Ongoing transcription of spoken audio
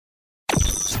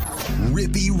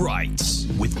Rippy Writes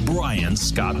with Brian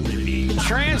Scott Rippey.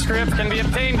 Transcripts can be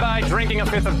obtained by drinking a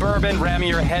fifth of bourbon, ramming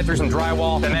your head through some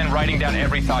drywall, and then writing down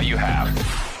every thought you have.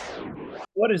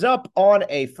 What is up on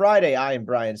a Friday? I am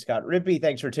Brian Scott Rippey.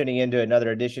 Thanks for tuning in to another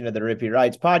edition of the Rippy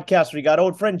Writes podcast. We got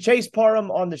old friend Chase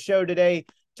Parham on the show today.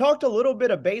 Talked a little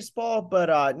bit of baseball, but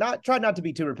tried not to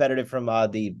be too repetitive from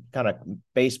the kind of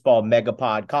baseball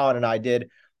megapod Colin and I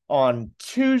did on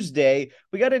Tuesday.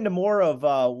 We got into more of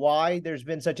why there's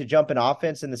been such a jump in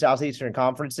offense in the Southeastern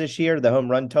Conference this year, the home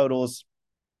run totals,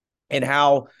 and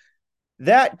how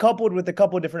that, coupled with a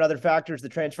couple of different other factors, the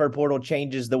transfer portal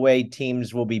changes the way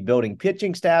teams will be building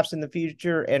pitching staffs in the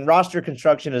future and roster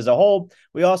construction as a whole.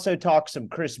 We also talked some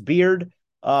Chris Beard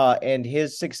and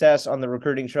his success on the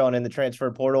recruiting trail and in the transfer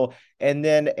portal, and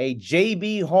then a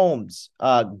JB Holmes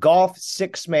golf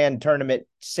six-man tournament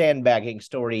sandbagging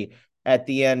story at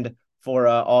the end for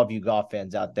all of you golf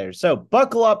fans out there. So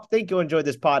buckle up. Think you'll enjoy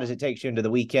this pod as it takes you into the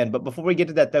weekend. But before we get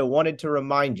to that, though, wanted to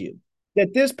remind you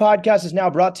that this podcast is now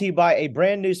brought to you by a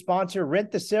brand new sponsor,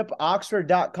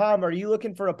 RentTheSipOxford.com. Are you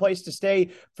looking for a place to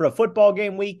stay for a football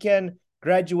game weekend,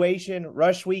 graduation,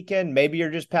 rush weekend? Maybe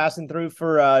you're just passing through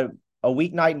for a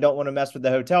weeknight and don't want to mess with the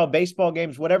hotel, baseball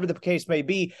games, whatever the case may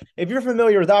be. If you're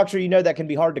familiar with Oxford, you know that can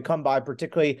be hard to come by,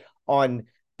 particularly on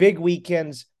big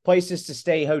weekends. Places to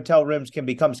stay, hotel rooms can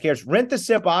become scarce. Rent the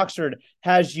Sip Oxford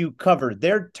has you covered.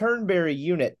 Their Turnberry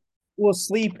unit will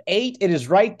sleep 8. It is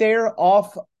right there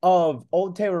off of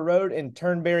Old Taylor Road in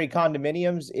Turnberry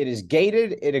condominiums. It is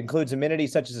gated. It includes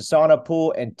amenities such as a sauna,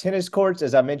 pool, and tennis courts.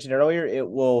 As I mentioned earlier, it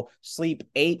will sleep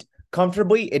 8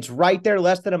 comfortably. It's right there,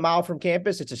 less than a mile from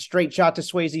campus. It's a straight shot to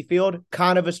Swayze Field,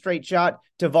 kind of a straight shot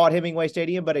to Vaught Hemingway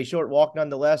Stadium, but a short walk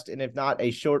nonetheless, and if not,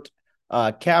 a short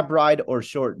cab ride or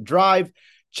short drive.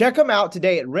 Check them out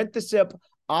today at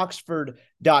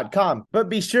renttheSipOxford.com. But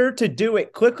be sure to do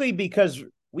it quickly because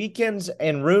weekends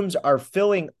and rooms are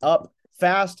filling up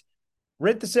fast.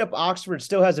 Rent the Sip Oxford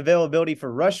still has availability for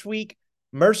Rush Week,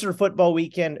 Mercer football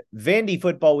weekend, Vandy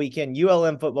football weekend,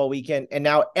 ULM football weekend, and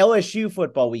now LSU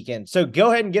football weekend. So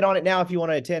go ahead and get on it now if you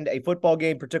want to attend a football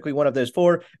game, particularly one of those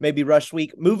 4, maybe Rush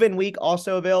Week. Move-in week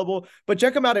also available. But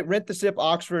check them out at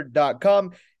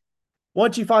renttheSipOxford.com.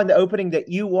 Once you find the opening that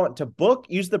you want to book,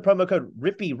 use the promo code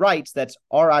Rippy Writes. That's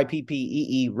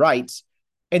RIPPEE Writes.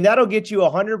 And that'll get you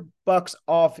 $100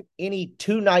 off any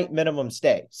 2-night minimum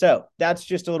stay. So that's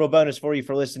just a little bonus for you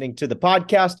for listening to the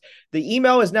podcast. The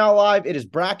email is now live. It is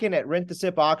Bracken at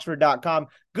renttheSipOxford.com.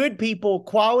 Good people,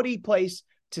 quality place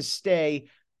to stay.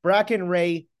 Bracken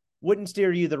Ray wouldn't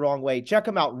steer you the wrong way. Check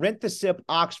them out,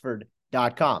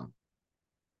 renttheSipOxford.com.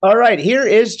 All right, here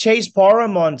is Chase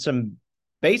Parham on some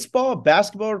baseball,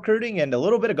 basketball recruiting, and a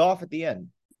little bit of golf at the end.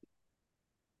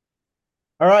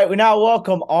 All right, we now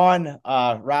welcome on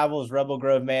Rivals Rebel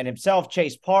Grove man himself,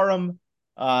 Chase Parham,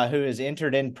 who has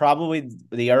entered in probably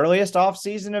the earliest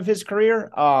offseason of his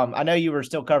career. I know you were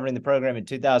still covering the program in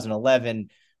 2011,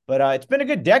 but it's been a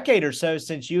good decade or so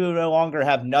since you no longer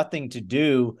have nothing to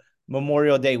do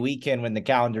Memorial Day weekend when the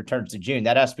calendar turns to June.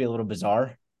 That has to be a little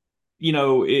bizarre. You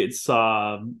know,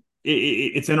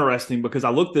 it's interesting because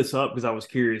I looked this up because I was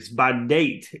curious. By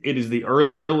date, it is the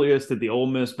earliest that the Ole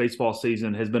Miss baseball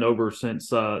season has been over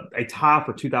since a tie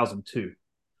for 2002.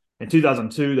 In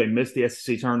 2002, they missed the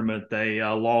SEC tournament. They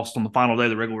lost on the final day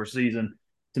of the regular season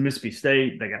to Mississippi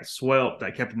State. They got swept.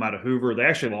 That kept them out of Hoover. They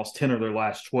actually lost 10 of their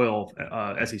last 12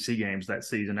 SEC games that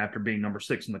season after being number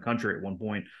 6 in the country at one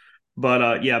point.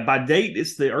 But, by date,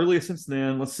 it's the earliest since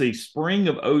then. Let's see, spring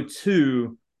of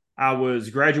 2002, I was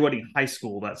graduating high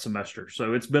school that semester.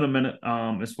 So it's been a minute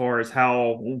as far as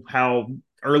how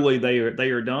early they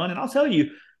are done. And I'll tell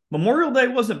you, Memorial Day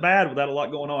wasn't bad without a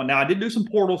lot going on. Now, I did do some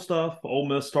portal stuff. Ole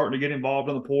Miss starting to get involved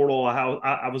in the portal.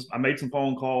 I made some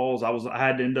phone calls. I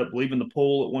had to end up leaving the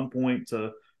pool at one point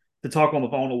to talk on the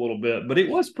phone a little bit. But it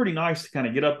was pretty nice to kind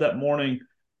of get up that morning,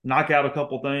 knock out a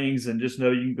couple things, and just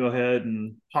know you can go ahead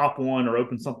and pop one or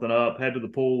open something up, head to the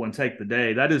pool, and take the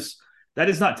day. That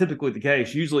is not typically the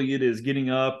case. Usually it is getting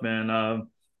up and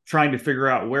trying to figure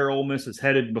out where Ole Miss is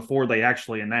headed before they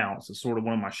actually announce. It's sort of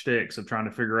one of my shticks of trying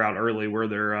to figure out early where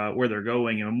they're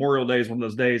going. And Memorial Day is one of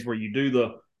those days where you do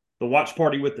the watch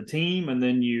party with the team, and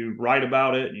then you write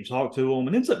about it and you talk to them.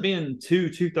 And it ends up being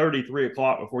 2:30, 3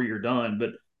 o'clock before you're done. But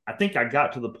I think I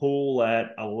got to the pool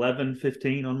at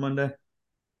 11:15 on Monday.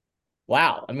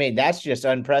 Wow. I mean, that's just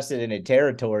unprecedented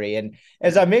territory. And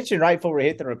as I mentioned right before we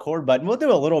hit the record button, we'll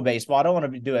do a little baseball. I don't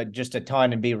want to do just a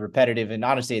ton and be repetitive. And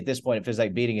honestly, at this point, it feels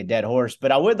like beating a dead horse.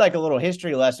 But I would like a little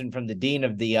history lesson from the dean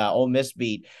of the Ole Miss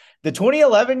beat. The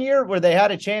 2011 year where they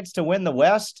had a chance to win the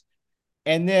West,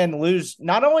 and then lose.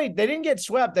 Not only they didn't get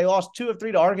swept, they lost 2 of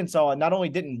 3 to Arkansas, and not only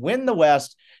didn't win the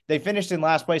West, they finished in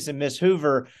last place in Miss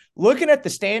Hoover. Looking at the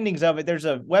standings of it, there's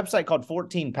a website called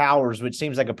 14 Powers, which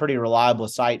seems like a pretty reliable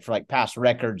site for like past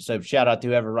records. So shout out to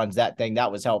whoever runs that thing.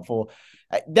 That was helpful.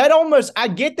 That almost, I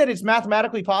get that it's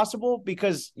mathematically possible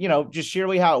because, just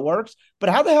sheerly how it works, but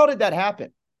how the hell did that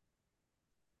happen?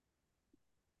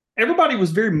 Everybody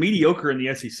was very mediocre in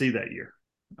the SEC that year.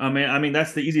 I mean,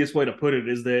 that's the easiest way to put it,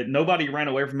 is that nobody ran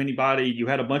away from anybody. You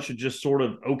had a bunch of just sort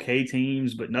of okay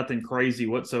teams, but nothing crazy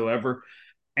whatsoever.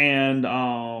 And,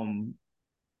 I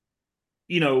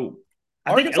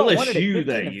think LSU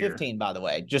that year, 15, by the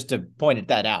way, just to point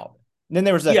that out. And then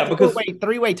there was a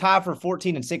three-way tie for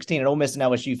 14 and 16, and Ole Miss and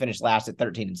LSU finished last at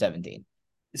 13 and 17.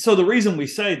 So the reason we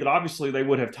say that obviously they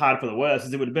would have tied for the West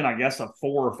is it would have been, I guess, a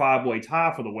 4 or 5-way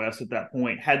tie for the West at that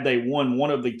point had they won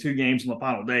one of the 2 games on the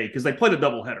final day, because they played a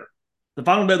doubleheader. The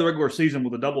final day of the regular season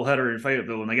was a doubleheader in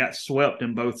Fayetteville, and they got swept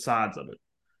in both sides of it.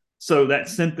 So that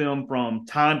sent them from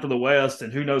tying for the West,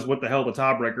 and who knows what the hell the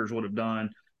tiebreakers would have done,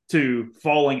 to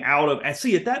falling out of – and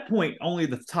see, at that point, only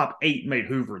the top 8 made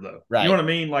Hoover, though. Right. You know what I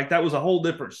mean? Like, that was a whole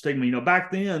different stigma. Back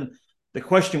then – the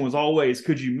question was always,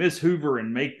 could you miss Hoover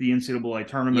and make the NCAA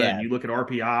tournament? Yeah. And you look at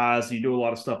RPIs, and you do a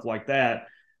lot of stuff like that.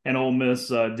 And Ole Miss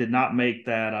did not make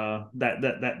that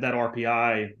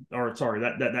RPI, or sorry,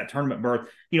 that tournament berth.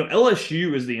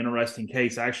 LSU is the interesting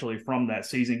case actually from that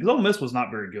season, because Ole Miss was not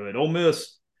very good. Ole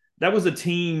Miss, that was a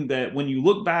team that when you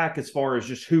look back as far as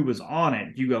just who was on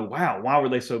it, you go, wow, why were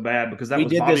they so bad? Because that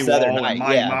was Bobby Wall and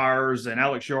Mike Myers and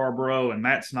Alex Yarbrough and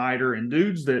Matt Snyder and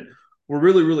dudes that were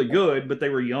really, really good, but they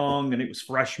were young and it was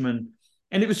freshmen.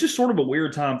 And it was just sort of a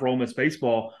weird time for Ole Miss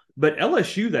baseball. But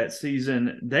LSU that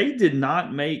season, they did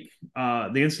not make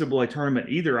the NCAA tournament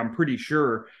either, I'm pretty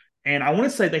sure. And I want to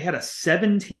say they had a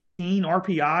 17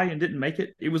 RPI and didn't make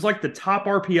it. It was like the top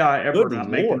RPI ever to not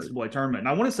make the NCAA tournament. And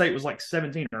I want to say it was like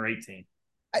 17 or 18.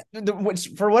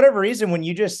 For whatever reason, when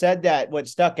you just said that, what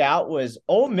stuck out was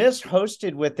Ole Miss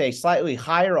hosted with a slightly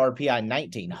higher RPI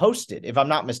 19. Hosted, if I'm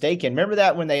not mistaken. Remember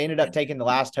that when they ended up taking the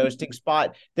last hosting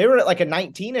spot? They were at like a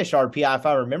 19-ish RPI, if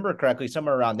I remember correctly,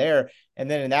 somewhere around there.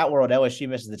 And then in that world, LSU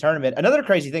misses the tournament. Another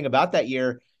crazy thing about that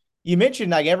year, you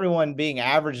mentioned like everyone being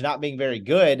average, not being very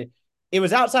good. It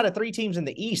was outside of 3 teams in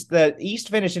the East. The East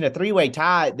finished in a 3-way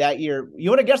tie that year. You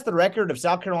want to guess the record of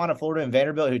South Carolina, Florida, and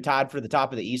Vanderbilt, who tied for the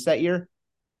top of the East that year?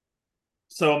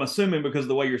 So I'm assuming because of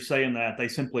the way you're saying that, they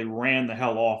simply ran the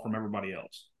hell off from everybody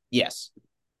else. Yes.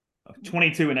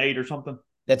 22-8 or something?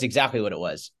 That's exactly what it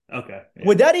was. Okay. Yeah.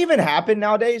 Would that even happen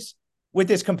nowadays? With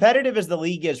as competitive as the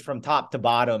league is from top to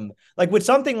bottom, like with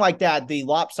something like that, the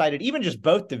lopsided, even just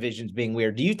both divisions being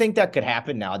weird, do you think that could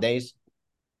happen nowadays?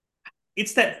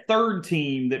 It's that third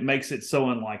team that makes it so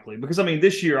unlikely. Because,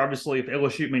 this year, obviously, if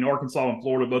LSU, Arkansas and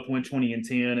Florida both went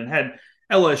 20-10 and had –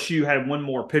 LSU had one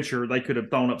more pitcher, they could have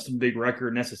thrown up some big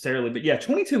record necessarily. But yeah,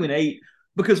 22-8,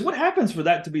 because what happens for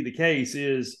that to be the case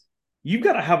is you've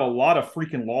got to have a lot of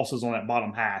freaking losses on that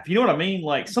bottom half. You know what I mean?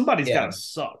 Like somebody's got to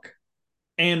suck.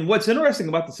 And what's interesting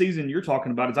about the season you're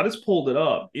talking about is I just pulled it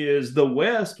up, is the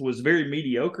West was very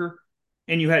mediocre,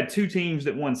 and you had 2 teams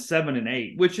that won 7 and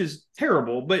 8, which is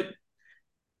terrible, but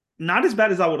not as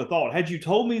bad as I would have thought. Had you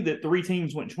told me that 3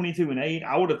 teams went 22-8,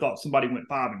 I would have thought somebody went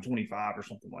 5 and 25 or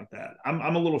something like that.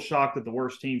 I'm a little shocked that the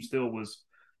worst team still was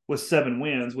 7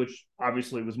 wins, which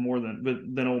obviously was more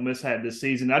than Ole Miss had this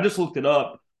season. I just looked it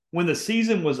up. When the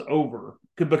season was over,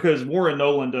 because Warren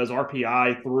Nolan does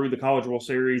RPI through the College World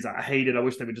Series. I hate it. I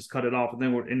wish they would just cut it off and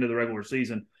then we're into the regular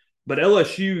season. But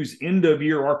LSU's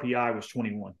end-of-year RPI was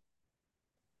 21.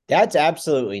 That's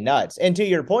absolutely nuts. And to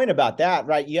your point about that,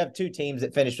 right, you have 2 teams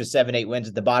that finished with 7-8 wins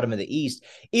at the bottom of the East.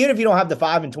 Even if you don't have the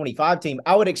 5 and 25 team,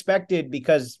 I would expect it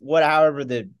because however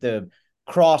the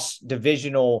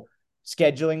cross-divisional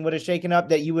scheduling would have shaken up,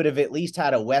 that you would have at least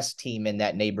had a West team in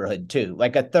that neighborhood too,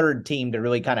 like a third team to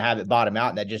really kind of have it bottom out,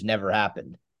 and that just never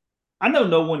happened. I know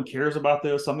no one cares about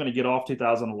this. I'm going to get off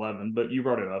 2011, but you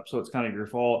brought it up, so it's kind of your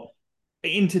fault.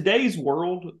 In today's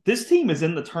world, this team is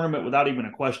in the tournament without even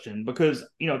a question because,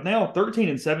 now 13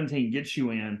 and 17 gets you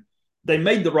in. They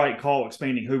made the right call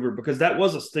expanding Hoover because that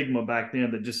was a stigma back then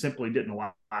that just simply didn't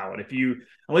allow it.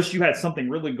 Unless you had something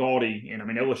really gaudy, and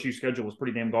LSU's schedule was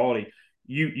pretty damn gaudy,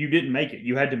 you didn't make it.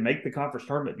 You had to make the conference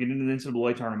tournament, get into the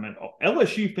NCAA tournament.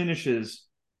 LSU finishes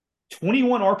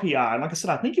 21 RPI. And like I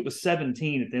said, I think it was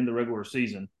 17 at the end of the regular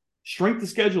season. Strength of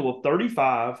schedule of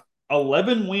 35,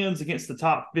 11 wins against the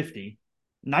top 50.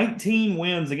 19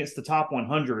 wins against the top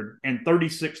 100 and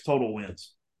 36 total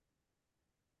wins.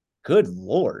 Good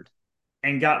Lord.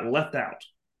 And got left out.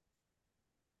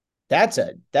 That's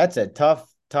a tough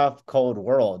tough, cold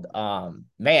world.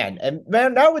 Man,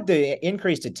 now with the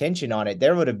increased attention on it,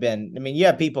 there would have been, I mean, you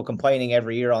have people complaining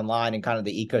every year online and kind of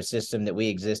the ecosystem that we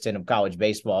exist in of college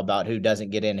baseball about who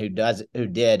doesn't get in, who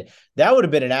did. That would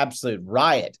have been an absolute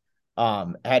riot.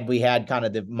 Had we had kind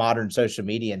of the modern social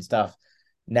media and stuff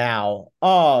now.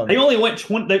 They only went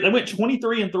 20, they went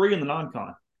 23-3 in the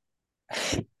non-con.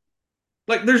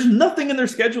 Like, there's nothing in their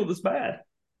schedule that's bad.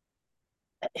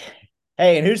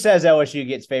 Hey, and who says LSU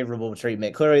gets favorable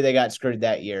treatment? Clearly, they got screwed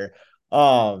that year.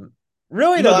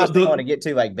 Really, the last thing I want to get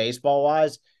to, like baseball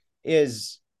wise,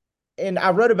 is, and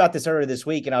I wrote about this earlier this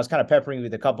week, and I was kind of peppering you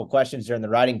with a couple questions during the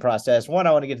writing process. One,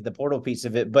 I want to get to the portal piece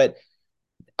of it, but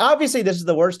obviously, this is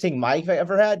the worst team Mike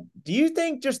ever had. Do you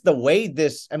think just the way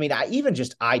this? I mean,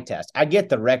 eye test. I get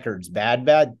the records bad.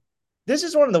 This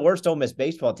is one of the worst Ole Miss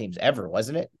baseball teams ever,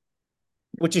 wasn't it?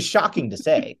 Which is shocking to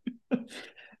say.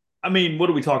 I mean, what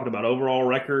are we talking about? Overall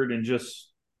record and just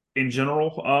in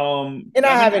general? And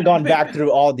I haven't gone back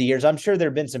through all the years. I'm sure there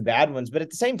have been some bad ones, but at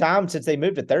the same time, since they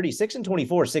moved to 36-24,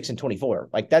 6-24,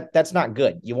 like that's not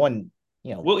good. You won,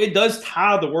 you know. Well, it does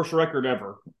tie the worst record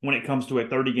ever when it comes to a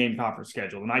 30-game conference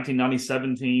schedule. The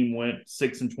 1997 team went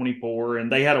 6-24,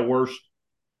 and they had a worse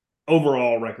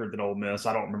overall record than Ole Miss.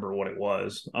 I don't remember what it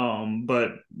was.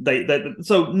 But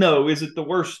so no, is it the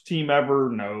worst team ever?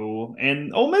 No.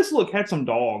 And Ole Miss, look, had some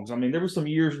dogs. I mean, there were some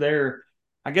years there,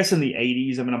 I guess in the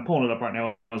 80s. I mean, I'm pulling it up right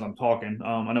now as I'm talking.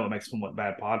 I know it makes somewhat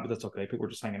bad pod, but that's okay. People were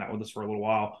just hanging out with us for a little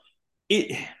while.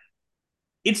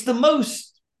 It's the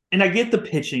most, and I get the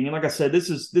pitching. And like I said, this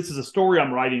is a story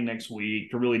I'm writing next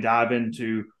week to really dive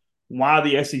into why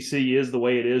the SEC is the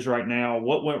way it is right now,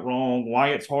 what went wrong,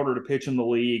 why it's harder to pitch in the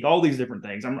league, all these different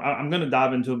things. I'm going to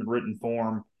dive into them in written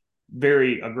form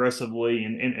very aggressively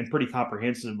and pretty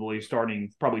comprehensively starting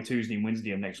probably Tuesday and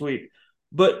Wednesday of next week.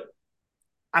 But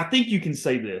I think you can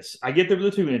say this. I get there were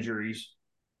the 2 injuries.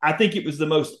 I think it was the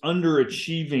most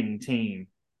underachieving team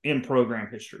in program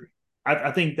history.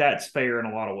 I think that's fair in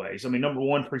a lot of ways. I mean, number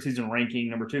 1, preseason ranking,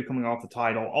 number 2, coming off the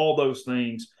title, all those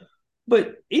things.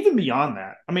 But even beyond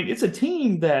that, I mean, it's a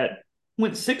team that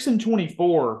went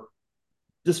 6-24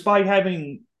 despite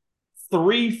having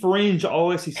 3 fringe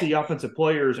all-SEC offensive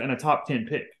players and a top 10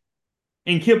 pick.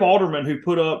 And Kip Alderman, who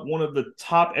put up one of the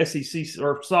top SEC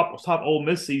or top Ole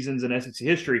Miss seasons in SEC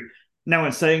history. Now,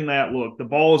 in saying that, look, the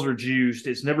balls are juiced.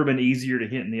 It's never been easier to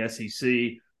hit in the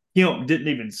SEC. Kemp didn't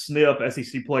even sniff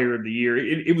SEC Player of the Year.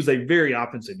 It was a very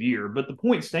offensive year. But the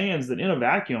point stands that in a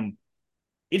vacuum,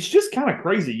 it's just kind of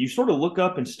crazy. You sort of look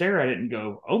up and stare at it and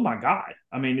go, oh, my God.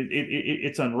 I mean,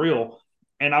 it's unreal.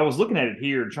 And I was looking at it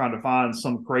here trying to find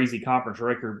some crazy conference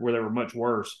record where they were much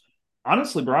worse.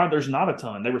 Honestly, Brian, there's not a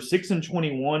ton. They were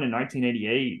 6-21 in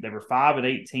 1988. They were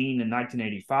 5-18 in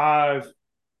 1985.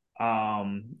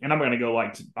 And I'm going to go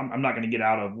I'm not going to get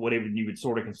out of whatever you would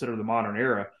sort of consider the modern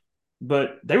era.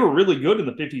 But they were really good in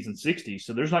the 50s and 60s.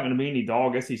 So there's not going to be any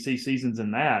dog SEC seasons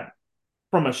in that.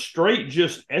 From a straight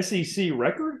just SEC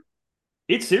record,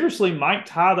 it seriously might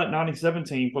tie that 97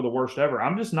 team for the worst ever.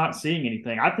 I'm just not seeing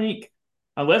anything. I think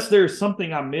unless there's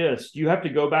something I missed, you have to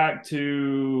go back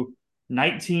to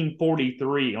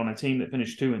 1943 on a team that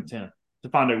finished 2-10 to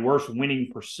find a worse winning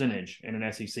percentage in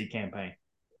an SEC campaign.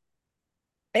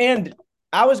 And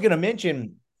I was going to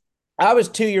mention, I was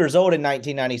 2 years old in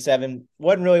 1997.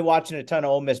 Wasn't really watching a ton of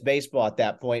Ole Miss baseball at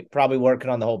that point, probably working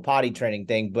on the whole potty training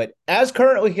thing. But as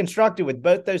currently constructed with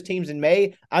both those teams in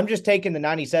May, I'm just taking the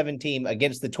 97 team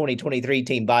against the 2023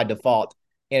 team by default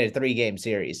in a 3-game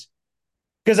series.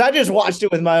 Because I just watched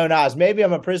it with my own eyes. Maybe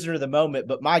I'm a prisoner of the moment,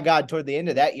 but my God, toward the end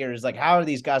of that year is like, how are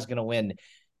these guys going to win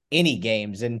any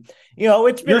games? And, you know,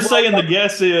 it's been. You're saying the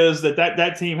guess is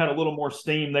that team had a little more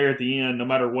steam there at the end, no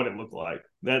matter what it looked like.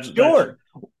 Sure.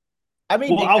 I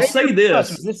mean, well, I'll say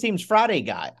this. This team's Friday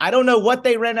guy. I don't know what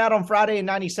they ran out on Friday in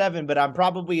 97, but I'm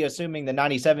probably assuming the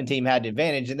 97 team had an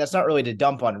advantage, and that's not really to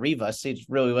dump on Rivas. He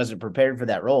really wasn't prepared for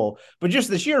that role. But just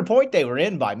the sheer point they were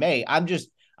in by May, I'm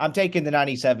taking the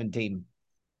 97 team.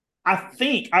 I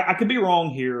think I could be wrong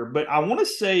here, but I want to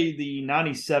say the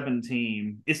 97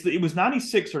 team, it was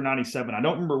 96 or 97. I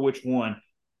don't remember which one.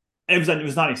 It was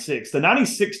 96. The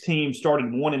 96 team started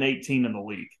 1-18 in the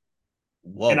league.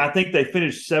 Whoa. And I think they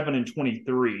finished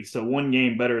 7-23, so 1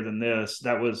 game better than this.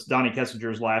 That was Donnie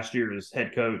Kessinger's last year as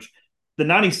head coach. The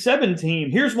 97 team,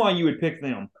 here's why you would pick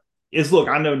them, is look,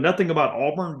 I know nothing about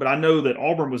Auburn, but I know that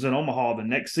Auburn was in Omaha the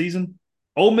next season.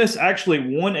 Ole Miss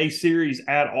actually won a series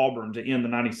at Auburn to end the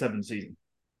 97 season.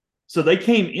 So they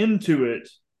came into it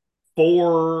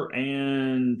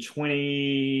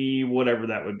 4-20, whatever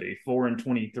that would be,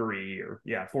 4-23, or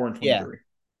 4-23. Yeah.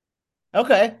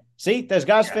 Okay. See, those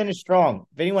guys Yeah. finished strong.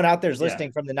 If anyone out there is Yeah.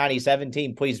 listening from the 97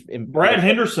 team, please. Brad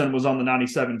Henderson was on the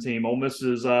 97 team, Ole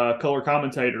Miss's color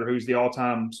commentator, who's the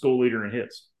all-time school leader in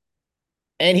hits.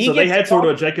 And he So they gets had sort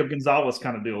of a Jacob Gonzalez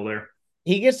kind of deal there.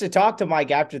 he gets to talk to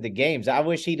Mike after the games. I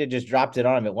wish he'd have just dropped it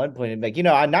on him at one point and be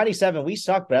like, on 97, we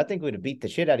sucked, but I think we'd have beat the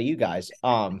shit out of you guys.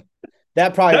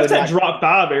 That probably That's would that not drop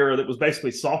five era that was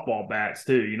basically softball bats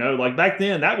too. Like back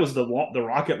then, that was the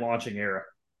rocket launching era.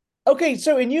 Okay,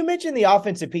 so and you mentioned the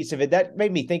offensive piece of it. That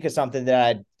made me think of something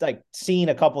that I'd seen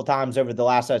a couple times over the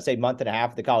last, I'd say, month and a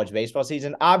half of the college baseball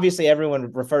season. Obviously,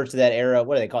 everyone refers to that era.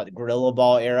 What do they call it? The gorilla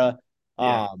ball era,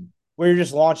 Yeah. where you're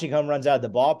just launching home runs out of the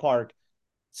ballpark.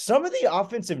 Some of the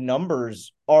offensive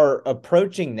numbers are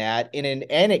approaching that. In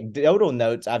anecdotal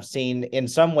notes I've seen in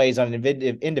some ways on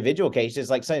individual cases,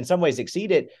 like in some ways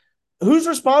exceed it. Who's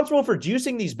responsible for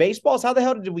juicing these baseballs? How the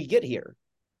hell did we get here?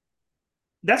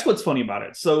 That's what's funny about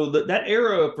it. So that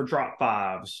era for drop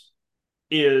fives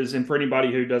is, and for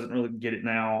anybody who doesn't really get it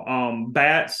now,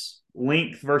 bats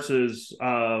length versus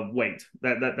weight.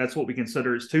 That's what we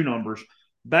consider as two numbers.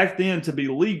 Back then, to be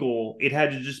legal, it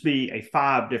had to just be a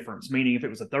 5 difference, meaning if it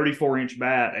was a 34-inch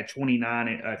bat, a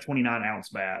 29-ounce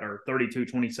bat, or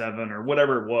 32-27, or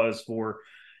whatever it was for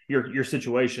your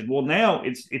situation. Well, now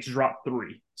it's dropped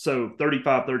 3. So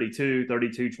 35-32,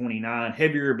 32-29,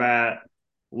 heavier bat,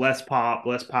 less pop,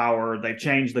 less power. They've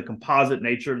changed the composite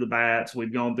nature of the bats.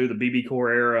 We've gone through the BB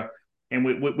core era, and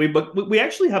we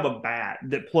actually have a bat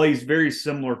that plays very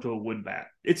similar to a wood bat.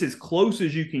 It's as close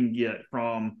as you can get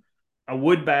from a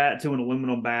wood bat to an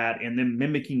aluminum bat, and then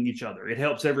mimicking each other. It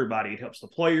helps everybody. It helps the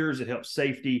players. It helps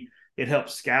safety. It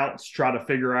helps scouts try to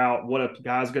figure out what a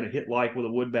guy's going to hit like with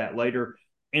a wood bat later.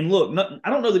 And look, I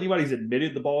don't know that anybody's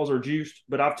admitted the balls are juiced,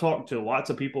 but I've talked to lots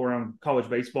of people around college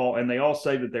baseball, and they all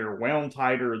say that they're wound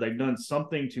tighter. They've done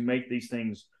something to make these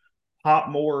things pop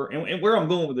more. And where I'm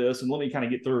going with this, and let me kind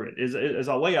of get through it, is as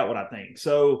I lay out what I think.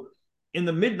 So in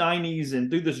the mid-90s and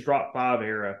through this drop 5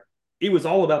 era, it was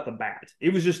all about the bat.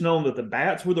 It was just known that the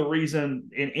bats were the reason,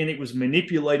 and it was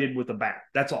manipulated with the bat.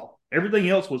 That's all. Everything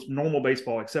else was normal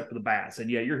baseball except for the bats. And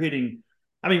yeah, you're hitting.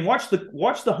 I mean, watch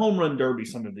the home run derby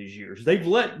some of these years. They've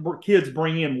let kids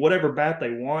bring in whatever bat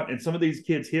they want, and some of these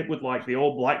kids hit with like the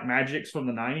old Black Magics from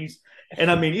the 90s.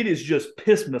 And I mean, it is just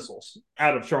piss missiles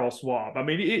out of Charles Schwab. I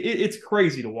mean, it's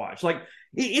crazy to watch. Like,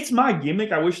 it's my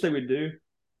gimmick I wish they would do.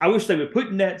 I wish they would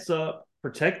put nets up,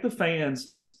 protect the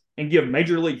fans, and give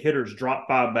major league hitters drop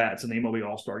 5 bats in the MLB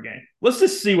All-Star game. Let's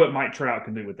just see what Mike Trout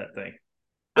can do with that thing.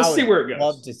 Let's see where it goes.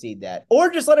 Love to see that. Or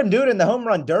just let him do it in the home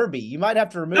run derby. You might have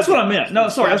to remove. That's what I meant. No,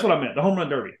 sorry, that's what I meant. The home run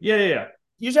derby. Yeah.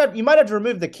 You might have to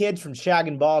remove the kids from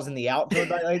shagging balls in the outfield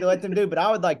like to let them do, but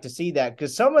I would like to see that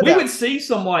because we would see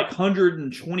some like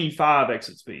 125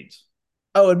 exit speeds.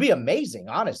 Oh, it'd be amazing,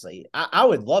 honestly. I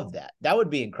would love that. That would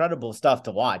be incredible stuff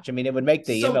to watch. I mean, it would make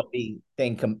the MLB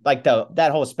thing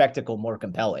that whole spectacle more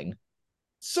compelling.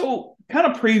 So kind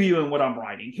of previewing what I'm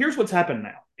writing, here's what's happened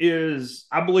now is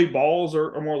I believe balls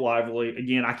are more lively.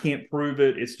 Again, I can't prove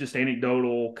it. It's just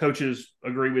anecdotal. Coaches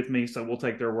agree with me, so we'll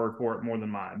take their word for it more than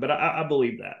mine. But I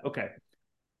believe that. Okay.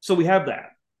 So we have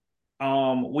that.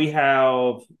 We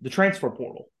have the transfer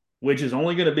portal, which is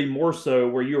only going to be more so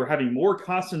where you are having more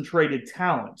concentrated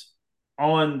talent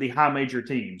on the high major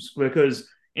teams. Because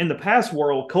in the past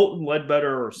world, Colton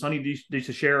Ledbetter or Sonny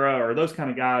DeTeixeira or those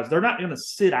kind of guys, they're not going to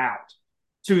sit out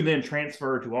to then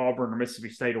transfer to Auburn or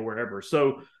Mississippi State or wherever.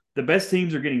 So the best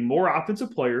teams are getting more offensive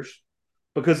players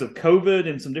because of COVID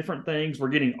and some different things. We're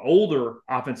getting older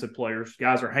offensive players.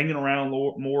 Guys are hanging around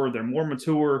more. They're more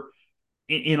mature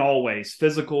in all ways.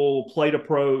 Physical, plate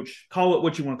approach, call it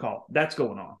what you want to call it. That's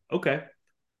going on. Okay.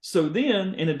 So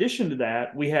then, in addition to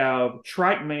that, we have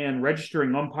TrackMan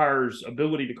registering umpires'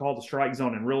 ability to call the strike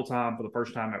zone in real time for the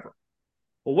first time ever.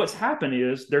 Well, what's happened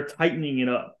is they're tightening it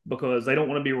up because they don't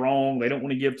want to be wrong. They don't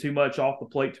want to give too much off the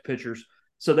plate to pitchers.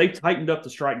 So they tightened up the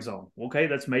strike zone. Okay,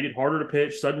 that's made it harder to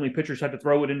pitch. Suddenly pitchers have to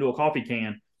throw it into a coffee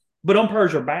can. But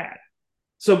umpires are bad.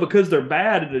 So because they're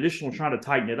bad, in addition to trying to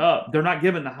tighten it up, they're not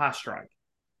giving the high strike.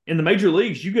 In the major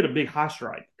leagues, you get a big high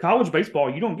strike. College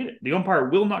baseball, you don't get it. The umpire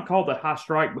will not call that high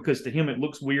strike because to him it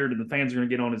looks weird and the fans are going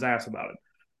to get on his ass about it.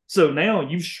 So now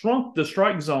you've shrunk the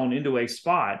strike zone into a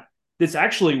spot that's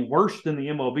actually worse than the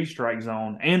MLB strike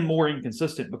zone and more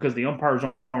inconsistent because the umpires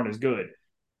aren't as good.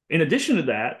 In addition to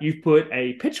that, you've put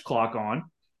a pitch clock on,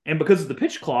 and because of the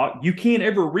pitch clock, you can't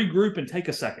ever regroup and take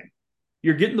a second.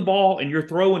 You're getting the ball and you're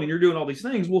throwing and you're doing all these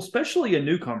things. Well, especially a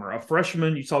newcomer, a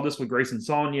freshman. You saw this with Grayson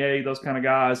Saunier, those kind of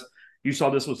guys. You saw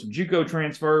this with some JUCO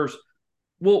transfers.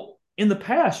 Well, in the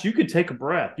past, you could take a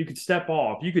breath. You could step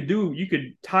off. You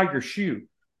could tie your shoe.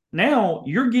 Now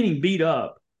you're getting beat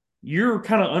up you're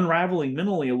kind of unraveling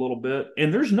mentally a little bit,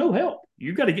 and there's no help.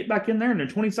 You got to get back in there, and in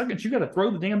 20 seconds, you got to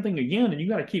throw the damn thing again, and you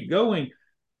got to keep going.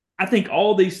 I think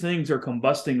all these things are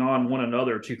combusting on one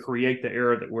another to create the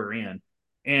era that we're in.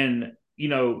 And,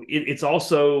 it's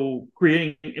also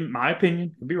creating, in my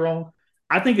opinion, could be wrong,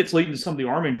 I think it's leading to some of the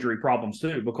arm injury problems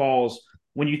too, because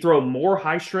when you throw more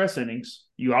high stress innings,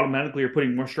 you automatically are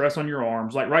putting more stress on your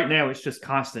arms. Like right now, it's just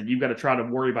constant. You've got to try to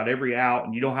worry about every out,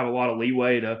 and you don't have a lot of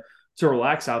leeway to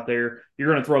relax out there.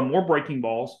 You're going to throw more breaking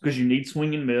balls because you need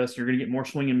swing and miss. You're going to get more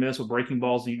swing and miss with breaking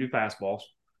balls than you do fastballs.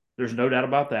 There's no doubt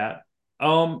about that.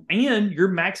 And you're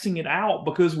maxing it out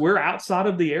because we're outside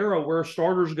of the era where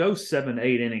starters go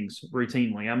 7-8 innings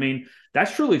routinely. I mean,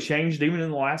 that's truly changed even in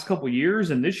the last couple of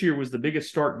years. And this year was the biggest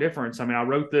stark difference. I mean, I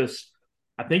wrote this,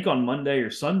 I think on Monday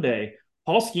or Sunday.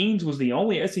 Paul Skeens was the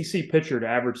only SEC pitcher to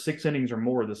average 6 innings or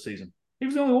more this season. He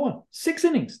was the only one. 6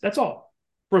 innings. That's all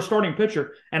for a starting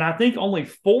pitcher. And I think only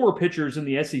 4 pitchers in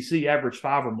the SEC average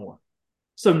 5 or more.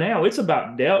 So now it's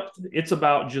about depth. It's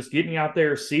about just getting out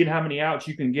there, seeing how many outs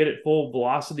you can get at full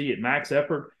velocity, at max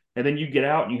effort, and then you get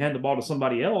out and you hand the ball to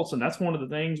somebody else. And that's one of the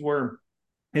things where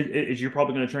as you're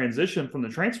probably going to transition from the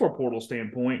transfer portal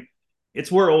standpoint,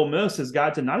 it's where Ole Miss has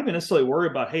got to not even necessarily worry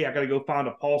about, hey, I got to go find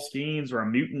a Paul Skeens or a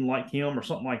mutant like him or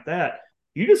something like that.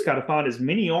 You just got to find as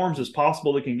many arms as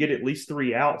possible that can get at least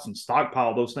 3 outs and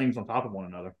stockpile those things on top of one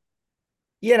another.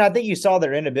 Yeah, and I think you saw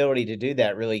their inability to do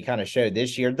that really kind of showed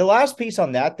this year. The last piece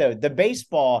on that, though, the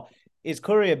baseball is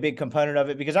clearly a big component of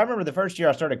it, because I remember the first year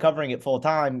I started covering it full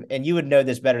time, and you would know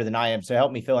this better than I am, so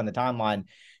help me fill in the timeline.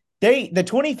 The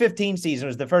 2015 season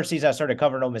was the first season I started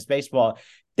covering Ole Miss baseball.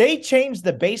 They changed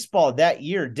the baseball that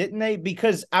year, didn't they?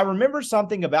 Because I remember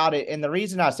something about it, and the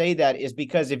reason I say that is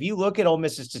because if you look at Ole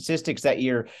Miss's statistics that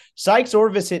year, Sykes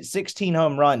Orvis hit 16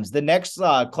 home runs. The next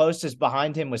closest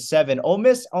behind him was 7. Ole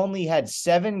Miss only had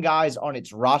 7 guys on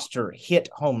its roster hit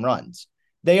home runs.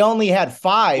 They only had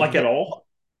 5. Like at all?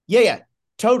 Yeah,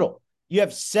 total. You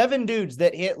have 7 dudes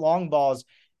that hit long balls,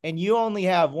 and you only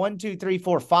have 1, 2, 3,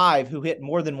 4, 5 who hit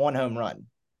more than 1 home run.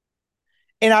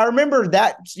 And I remember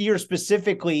that year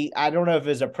specifically, I don't know if it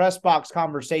was a press box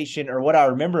conversation or what I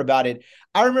remember about it.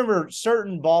 I remember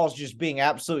certain balls just being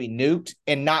absolutely nuked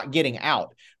and not getting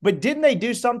out. But didn't they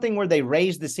do something where they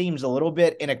raised the seams a little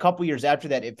bit? And a couple years after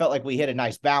that, it felt like we hit a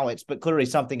nice balance, but clearly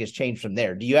something has changed from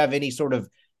there. Do you have any sort of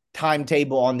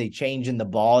timetable on the change in the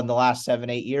ball in the last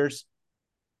 7-8 years?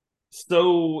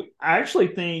 So I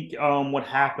actually think what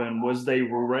happened was they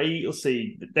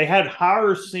they had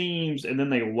higher seams and then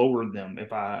they lowered them,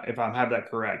 if I have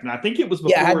that correct. And I think it was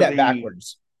before I had that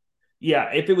backwards.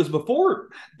 Yeah, if it was before,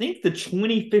 I think the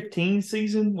 2015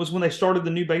 season was when they started the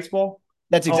new baseball.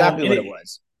 That's exactly what it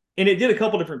was. And it did a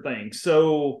couple different things.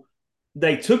 So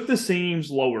they took the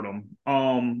seams, lowered them.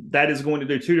 That is going to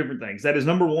do 2 different things. That is,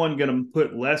 number one, going to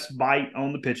put less bite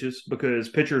on the pitches because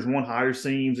pitchers want higher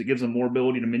seams. It gives them more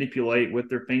ability to manipulate with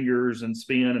their fingers and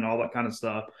spin and all that kind of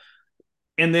stuff.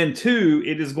 And then 2,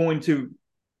 it is going to,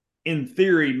 in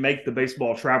theory, make the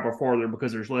baseball travel farther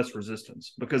because there's less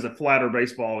resistance. Because a flatter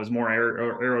baseball is more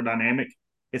aerodynamic.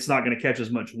 It's not going to catch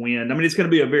as much wind. I mean, it's going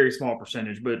to be a very small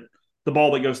percentage, but the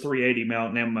ball that goes 380 now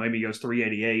maybe goes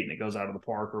 388 and it goes out of the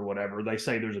park or whatever. They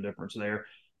say there's a difference there.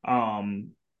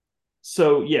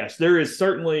 So yes, there is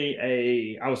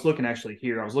certainly I was looking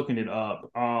it up.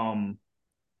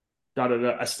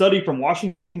 A study from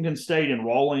Washington State and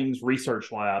Rawlings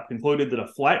Research Lab concluded that a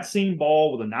flat seam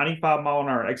ball with a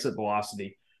 95-mile-an-hour exit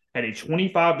velocity at a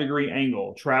 25-degree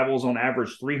angle travels on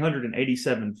average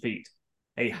 387 feet.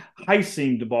 A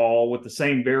high-seamed ball with the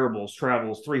same variables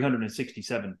travels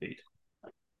 367 feet.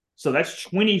 So that's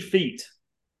 20 feet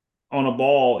on a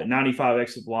ball at 95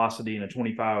 exit velocity and a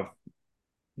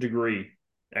 25-degree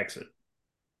exit.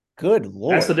 Good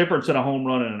Lord. That's the difference in a home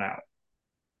run and an out.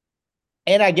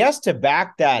 And I guess to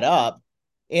back that up,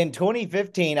 in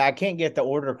 2015, I can't get the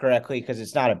order correctly because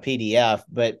it's not a PDF,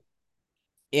 but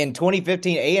in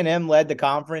 2015, A&M led the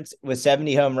conference with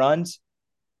 70 home runs.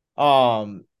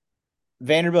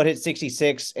 Vanderbilt hit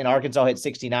 66 and Arkansas hit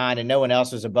 69, and no one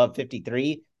else was above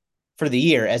 53 for the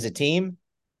year as a team.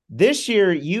 This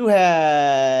year you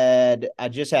had, I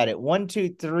just had it, 1,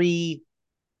 2, 3,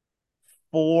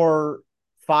 4,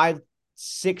 5,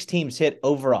 6 teams hit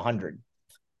over 100.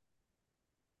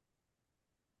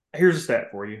 Here's a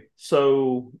stat for you.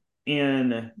 So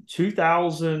in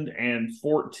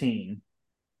 2014,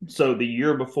 so the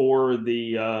year before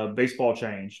the baseball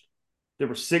changed, there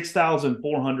were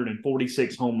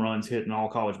 6,446 home runs hit in all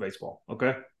college baseball.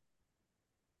 Okay.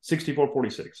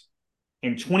 6,446.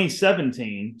 In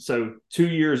 2017, so 2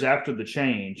 years after the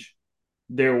change,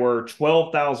 there were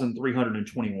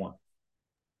 12,321.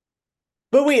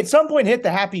 But we at some point hit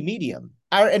the happy medium.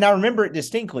 And I remember it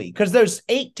distinctly because those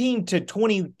 18 to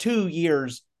 22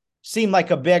 years seem like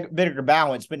a bigger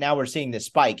balance, but now we're seeing this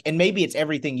spike. And maybe it's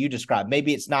everything you described.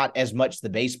 Maybe it's not as much the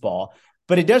baseball,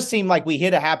 but it does seem like we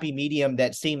hit a happy medium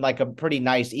that seemed like a pretty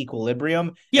nice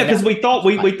equilibrium. Yeah, because we thought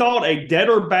we thought a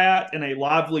deader bat and a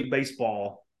lively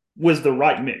baseball was the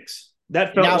right mix.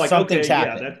 That felt like okay,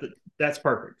 happened. That's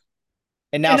perfect.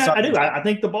 And now I do. I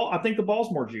think the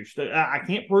ball's more juiced. I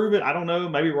can't prove it. I don't know.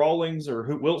 Maybe Rawlings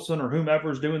or Wilson or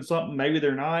whomever's doing something. Maybe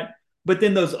they're not. But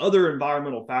then those other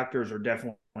environmental factors are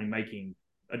definitely making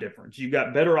a difference. You've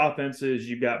got better offenses.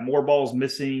 You've got more balls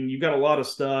missing. You've got a lot of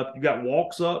stuff. You've got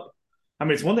walks up. I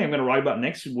mean, it's one thing I'm going to write about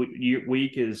next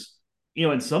week is,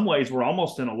 in some ways we're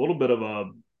almost in a little bit of a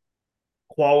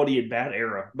quality at bat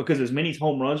era because as many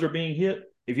home runs are being hit.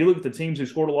 If you look at the teams who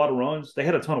scored a lot of runs, they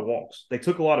had a ton of walks. They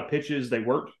took a lot of pitches. They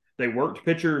worked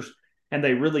pitchers, and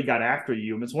they really got after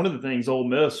you. And it's one of the things Ole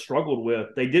Miss struggled with.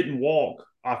 They didn't walk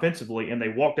offensively, and they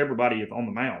walked everybody on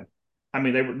the mound. I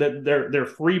mean, their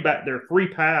free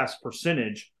pass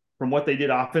percentage from what they did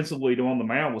offensively to on the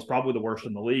mound was probably the worst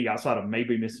in the league outside of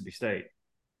maybe Mississippi State.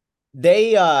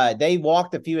 They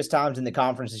walked the fewest times in the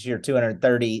conference this year,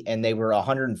 230, and they were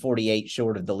 148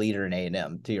 short of the leader in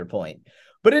A&M, to your point.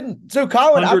 But so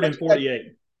Colin,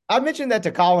 148. I mentioned that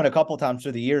to Colin a couple times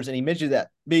through the years, and he mentioned that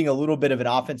being a little bit of an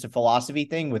offensive philosophy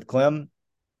thing with Clem.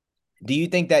 Do you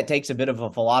think that takes a bit of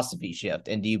a philosophy shift,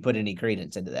 and do you put any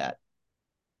credence into that?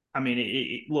 I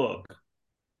mean, look,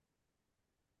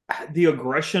 the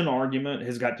aggression argument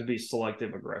has got to be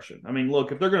selective aggression. I mean,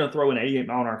 look, if they're going to throw an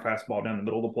 88-mile-an-hour fastball down the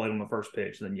middle of the plate on the first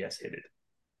pitch, then yes, hit it.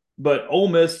 But Ole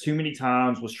Miss too many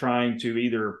times was trying to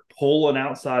either pull an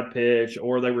outside pitch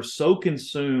or they were so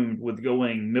consumed with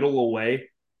going middle away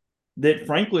that,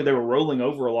 frankly, they were rolling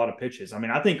over a lot of pitches. I mean,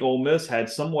 I think Ole Miss had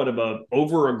somewhat of a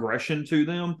over-aggression to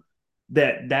them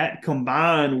that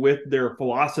combined with their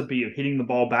philosophy of hitting the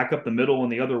ball back up the middle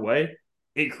and the other way,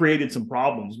 it created some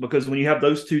problems because when you have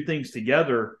those two things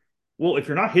together, well, if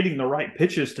you're not hitting the right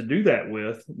pitches to do that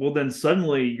with, well, then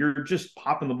suddenly you're just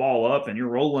popping the ball up and you're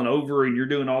rolling over and you're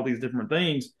doing all these different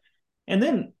things. And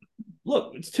then,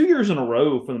 look, it's 2 years in a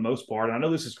row for the most part. And I know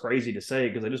this is crazy to say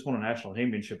because they just won a national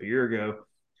championship a year ago.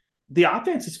 The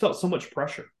offense has felt so much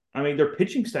pressure. I mean, their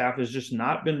pitching staff has just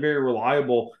not been very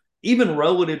reliable, even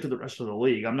relative to the rest of the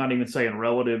league. I'm not even saying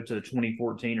relative to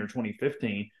 2014 or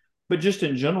 2015. But just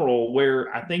in general,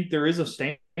 where I think there is a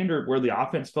standard where the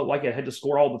offense felt like it had to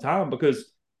score all the time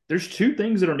because there's two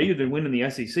things that are needed to win in the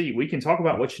SEC. We can talk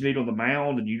about what you need on the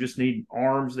mound, and you just need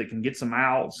arms that can get some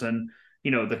outs. And,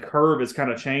 the curve has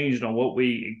kind of changed on what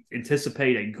we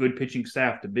anticipate a good pitching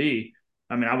staff to be.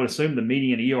 I mean, I would assume the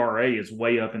median ERA is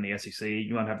way up in the SEC.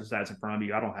 You might have the stats in front of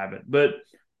you. I don't have it.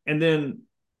 And then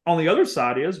on the other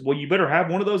side is, well, you better have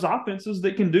one of those offenses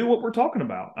that can do what we're talking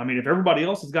about. I mean, if everybody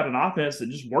else has got an offense that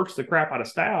just works the crap out of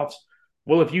staffs,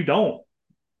 well, if you don't,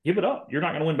 give it up. You're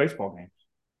not going to win baseball games.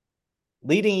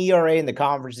 Leading ERA in the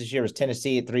conference this year was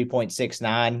Tennessee at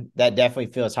 3.69. That definitely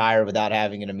feels higher without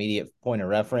having an immediate point of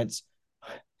reference.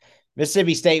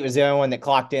 Mississippi State was the only one that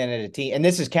clocked in at a team, and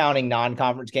this is counting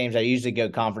non-conference games. I usually go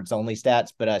conference-only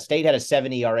stats, but State had a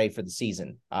 7 ERA for the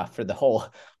season for the whole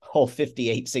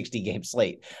 58, 60 game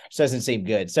slate. Which doesn't seem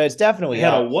good. So it's definitely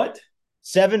had a what?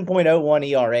 7.01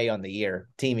 ERA on the year,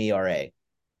 team ERA.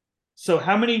 So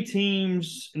how many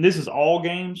teams, and this is all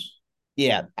games?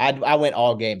 Yeah, I went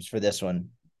all games for this one.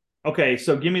 Okay,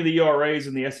 so give me the ERAs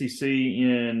in the SEC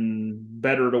in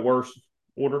better to worse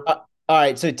order. All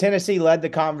right, so Tennessee led the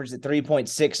conference at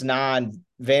 3.69.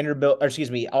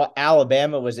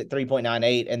 Alabama was at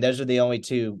 3.98, and those are the only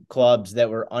two clubs that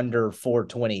were under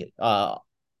 420.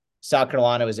 South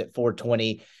Carolina was at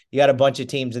 420. You got a bunch of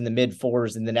teams in the mid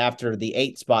fours, and then after the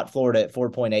 8th spot, Florida at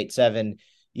 4.87.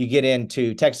 You get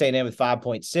into Texas A&M with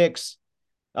 5.6,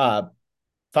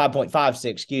 5.56,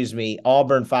 excuse me.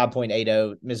 Auburn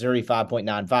 5.80, Missouri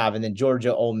 5.95, and then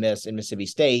Georgia, Ole Miss, and Mississippi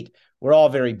State were all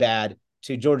very bad.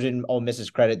 To Georgia and Ole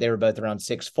Miss's credit, they were both around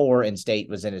 6.4, and State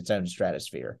was in its own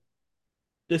stratosphere.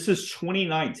 This is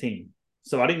 2019,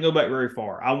 so I didn't go back very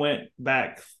far. I went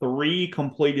back 3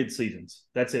 completed seasons.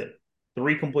 That's it,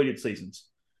 3 completed seasons.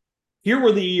 Here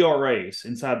were the ERAs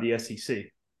inside the SEC.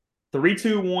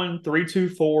 3.21,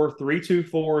 3.24,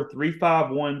 3.24,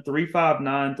 3.51,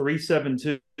 3.59,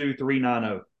 3.72,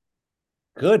 3.90.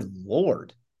 Good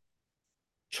Lord.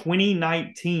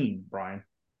 2019, Brian.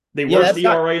 The worst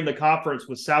ERA in the conference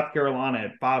was South Carolina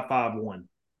at 5.51.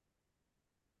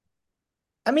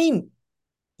 I mean,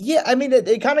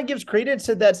 it kind of gives credence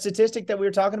to that statistic that we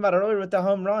were talking about earlier with the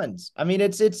home runs. I mean,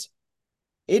 it's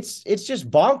it's just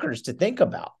bonkers to think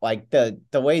about, like the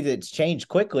way that it's changed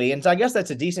quickly. And so I guess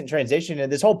that's a decent transition in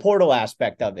this whole portal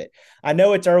aspect of it. I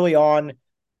know it's early on.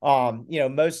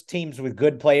 Most teams with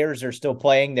good players are still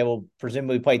playing. They will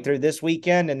presumably play through this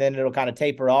weekend, and then it'll kind of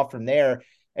taper off from there.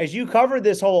 As you cover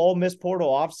this whole Ole Miss portal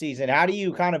offseason, how do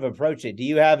you kind of approach it? Do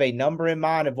you have a number in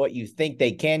mind of what you think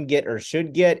they can get or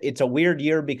should get? It's a weird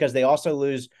year because they also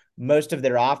lose most of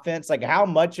their offense. Like, how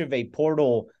much of a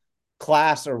portal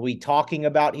class are we talking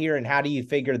about here, and how do you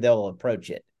figure they'll approach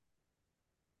it?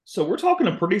 So we're talking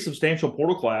a pretty substantial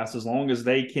portal class as long as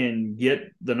they can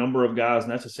get the number of guys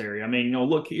necessary. I mean,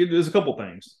 look, there's a couple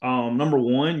things. Number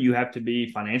one, you have to be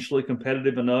financially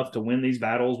competitive enough to win these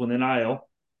battles with NIL.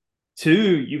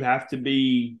 Two, you have to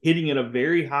be hitting at a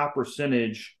very high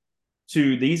percentage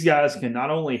to these guys can not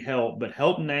only help, but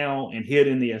help now and hit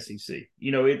in the SEC.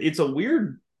 It's a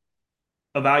weird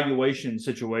evaluation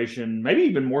situation, maybe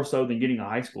even more so than getting a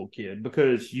high school kid,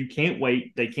 because you can't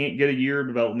wait. They can't get a year of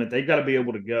development. They've got to be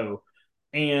able to go.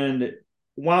 And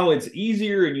while it's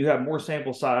easier and you have more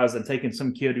sample size than taking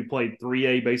some kid who played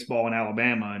 3A baseball in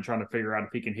Alabama and trying to figure out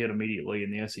if he can hit immediately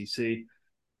in the SEC,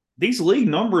 these league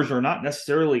numbers are not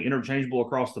necessarily interchangeable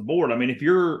across the board. I mean, if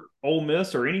you're Ole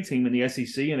Miss or any team in the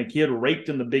SEC and a kid raked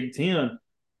in the Big Ten,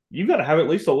 you've got to have at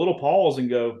least a little pause and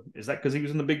go, is that because he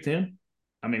was in the Big Ten?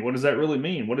 I mean, what does that really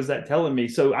mean? What is that telling me?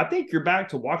 So I think you're back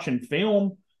to watching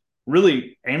film,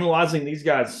 really analyzing these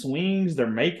guys' swings, their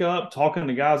makeup, talking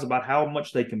to guys about how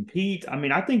much they compete. I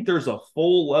mean, I think there's a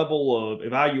full level of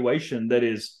evaluation that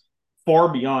is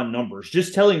far beyond numbers.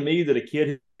 Just telling me that a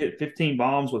kid hit 15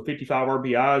 bombs with 55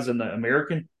 RBIs in the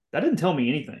American, that didn't tell me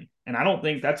anything. And I don't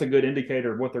think that's a good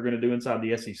indicator of what they're going to do inside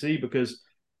the SEC because,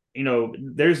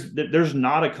 there's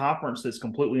not a conference that's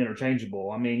completely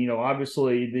interchangeable. I mean,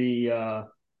 obviously the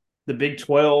Big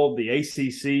 12, the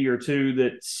ACC are two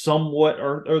that somewhat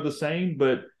are the same,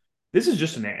 but this is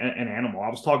just an animal. I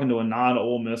was talking to a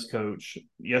non-Ole Miss coach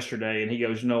yesterday, and he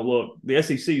goes, look, the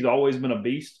SEC has always been a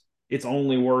beast. It's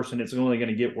only worse, and it's only going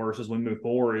to get worse as we move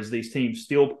forward as these teams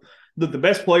still – the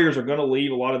best players are going to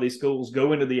leave a lot of these schools,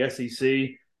 go into the SEC,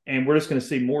 and we're just going to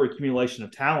see more accumulation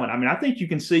of talent. I mean, I think you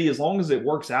can see as long as it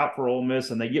works out for Ole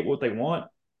Miss and they get what they want,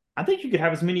 I think you could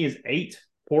have as many as 8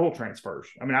 portal transfers.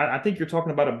 I mean, I think you're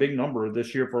talking about a big number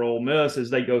this year for Ole Miss as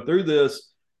they go through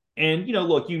this. And,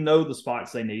 look, the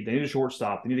spots they need. They need a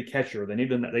shortstop. They need a catcher. They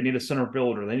need a center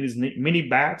fielder. They need as many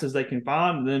bats as they can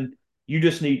find. And then you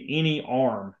just need any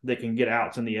arm that can get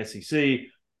outs in the SEC.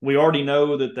 We already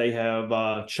know that they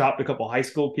have chopped a couple high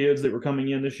school kids that were coming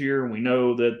in this year, and we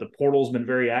know that the portal's been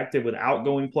very active with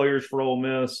outgoing players for Ole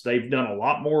Miss. They've done a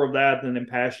lot more of that than in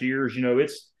past years.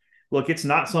 It's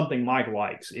not something Mike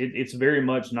likes. It's very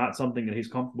much not something that he's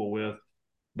comfortable with,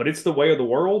 but it's the way of the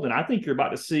world, and I think you're about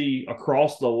to see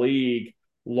across the league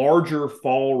larger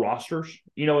fall rosters.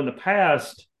 In the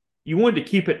past, you wanted to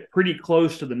keep it pretty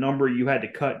close to the number you had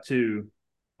to cut to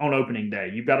on opening day.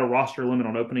 You've got a roster limit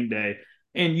on opening day.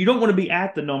 And you don't want to be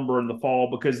at the number in the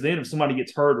fall because then if somebody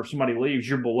gets hurt or somebody leaves,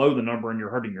 you're below the number and you're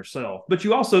hurting yourself. But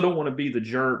you also don't want to be the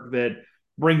jerk that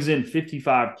brings in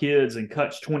 55 kids and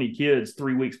cuts 20 kids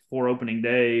 3 weeks before opening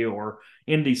day or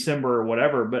in December or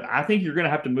whatever. But I think you're going to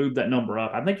have to move that number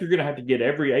up. I think you're going to have to get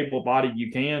every able-bodied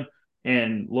you can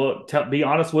and be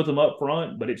honest with them up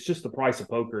front, but it's just the price of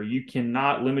poker. You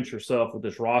cannot limit yourself with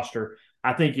this roster.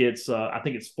 I think it's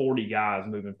 40 guys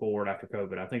moving forward after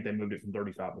COVID. I think they moved it from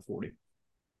 35 to 40.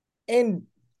 And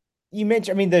you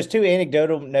mentioned, those two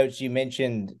anecdotal notes you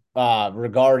mentioned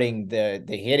regarding the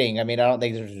hitting. I don't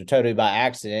think this was totally by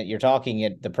accident. You're talking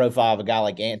at the profile of a guy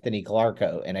like Anthony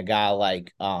Calarco and a guy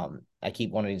like I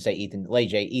keep wanting to say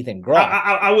Ethan Groff.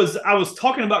 I was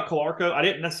talking about Calarco. I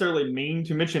didn't necessarily mean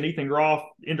to mention Ethan Groff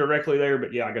indirectly there,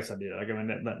 but yeah, I guess I did.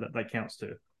 That counts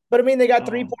too. But they got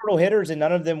 3 portal hitters, and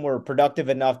none of them were productive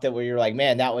enough that where you're like,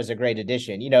 man, that was a great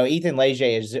addition. Ethan Leger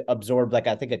has absorbed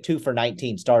I think a 2 for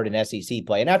 19 start in SEC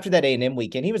play. And after that A&M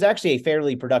weekend, he was actually a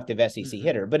fairly productive SEC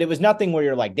hitter, but it was nothing where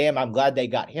you're like, damn, I'm glad they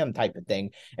got him type of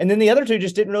thing. And then the other 2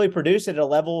 just didn't really produce at a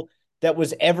level that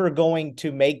was ever going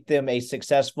to make them a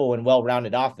successful and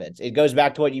well-rounded offense. It goes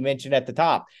back to what you mentioned at the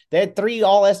top. They had 3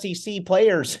 all SEC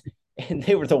players, and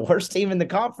they were the worst team in the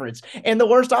conference and the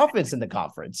worst offense in the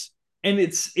conference. And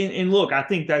look, I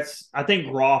think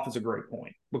Groff is a great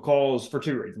point because for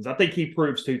 2 reasons. I think he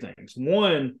proves 2 things.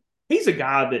 One, he's a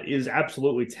guy that is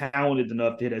absolutely talented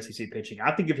enough to hit SEC pitching.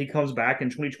 I think if he comes back in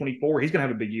 2024, he's going to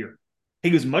have a big year. He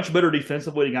was much better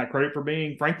defensively than got credit for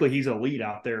being. Frankly, he's a lead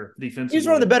out there defensively. He's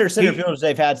one of the better center fielders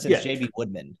they've had since J.B.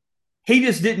 Woodman. he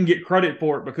just didn't get credit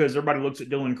for it because everybody looks at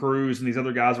Dylan Cruz and these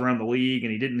other guys around the league,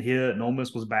 and he didn't hit, and Ole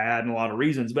Miss was bad and a lot of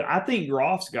reasons. But I think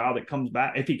Groff's a guy that comes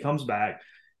back, if he comes back,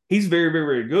 he's very, very,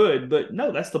 very good. But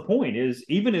no, that's the point, is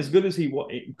even as good as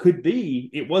it could be,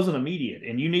 it wasn't immediate,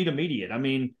 and you need immediate. I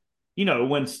mean,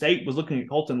 when State was looking at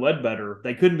Colton Ledbetter,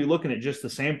 they couldn't be looking at just the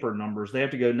Sanford numbers. They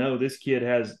have to go, no, this kid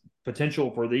has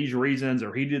potential for these reasons,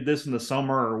 or he did this in the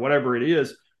summer, or whatever it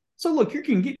is. So, look, you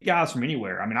can get guys from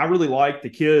anywhere. I mean, I really like the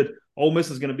kid. Ole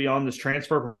Miss is going to be on this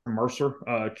transfer from Mercer.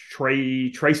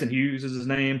 Trayson Hughes is his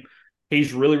name.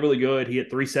 He's really, really good. He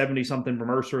hit 370-something for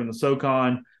Mercer in the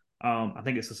SoCon. I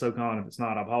think it's the SoCon. If it's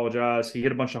not, I apologize. He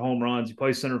hit a bunch of home runs. He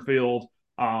plays center field.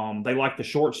 They like the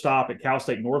shortstop at Cal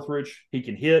State Northridge. He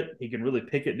can hit. He can really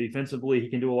pick it defensively. He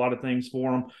can do a lot of things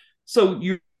for them. So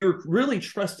you're really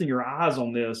trusting your eyes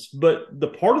on this. But the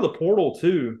part of the portal,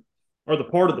 too, or the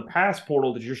part of the pass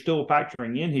portal that you're still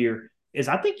factoring in here, is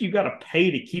I think you've got to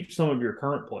pay to keep some of your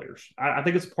current players. I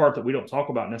think it's a part that we don't talk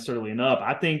about necessarily enough.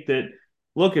 I think that,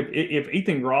 look, if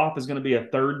Ethan Groff is going to be a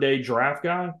third-day draft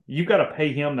guy, you've got to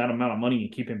pay him that amount of money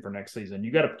and keep him for next season.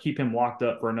 You've got to keep him locked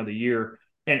up for another year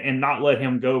and not let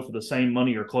him go for the same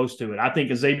money or close to it. I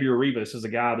think Xavier Rivas is a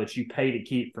guy that you pay to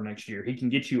keep for next year. He can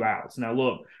get you outs. Now,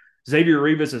 look, Xavier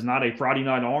Rivas is not a Friday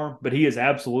night arm, but he is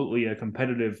absolutely a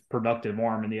competitive, productive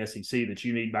arm in the SEC that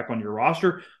you need back on your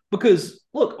roster. Because,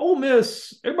 look, Ole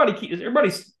Miss,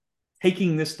 everybody's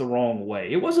taking this the wrong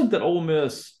way. It wasn't that Ole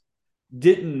Miss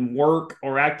didn't work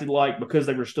or acted like because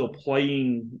they were still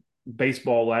playing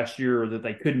baseball last year that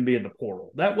they couldn't be in the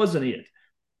portal. That wasn't it.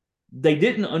 They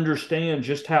didn't understand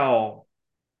just how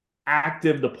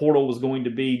active the portal was going to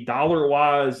be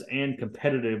dollar-wise and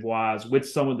competitive-wise with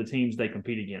some of the teams they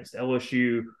compete against.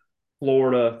 LSU,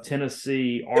 Florida,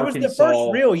 Tennessee, Arkansas. It was the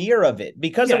first real year of it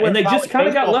because and they just kind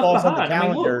of got left behind. I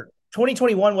mean, look,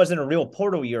 2021 wasn't a real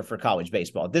portal year for college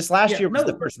baseball. This last year was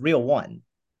the first real one.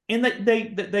 And they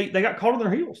got caught on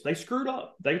their heels. They screwed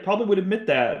up. They probably would admit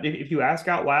that if you ask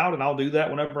out loud, and I'll do that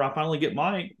whenever I finally get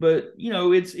Mike. But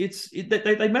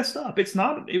they messed up.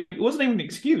 It wasn't even an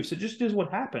excuse. It just is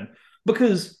what happened.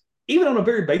 Because even on a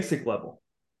very basic level,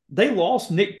 they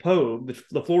lost Nick Pogue,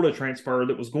 the Florida transfer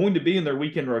that was going to be in their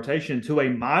weekend rotation, to a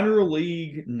minor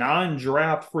league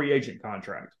non-draft free agent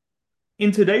contract.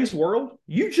 In today's world,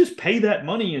 you just pay that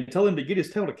money and tell him to get his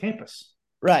tail to campus.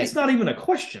 Right. It's not even a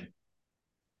question.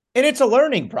 And it's a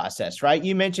learning process, right?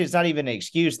 You mentioned it's not even an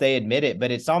excuse. They admit it,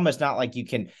 but it's almost not like you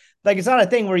can, like, it's not a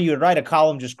thing where you would write a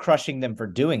column just crushing them for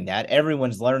doing that.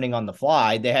 Everyone's learning on the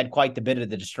fly. They had quite the bit of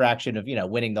the distraction of,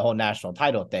 winning the whole national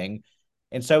title thing.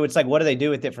 And so it's like, what do they do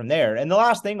with it from there? And the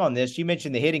last thing on this, you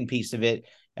mentioned the hitting piece of it.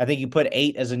 I think you put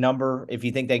 8 as a number if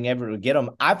you think they can ever get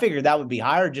them. I figured that would be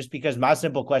higher just because my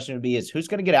simple question would be is who's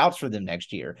going to get outs for them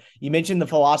next year? You mentioned the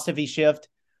philosophy shift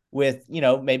with,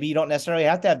 maybe you don't necessarily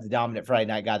have to have the dominant Friday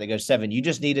night guy that goes 7. You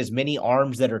just need as many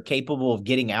arms that are capable of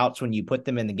getting outs when you put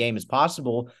them in the game as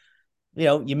possible.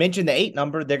 You mentioned the 8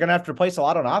 number. They're going to have to replace a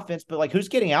lot on offense, but who's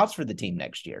getting outs for the team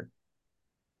next year?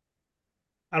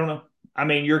 I don't know. I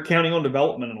mean, you're counting on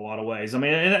development in a lot of ways. I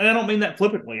mean, and I don't mean that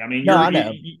flippantly. I mean, I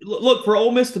know. Look, for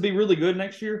Ole Miss to be really good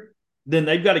next year, then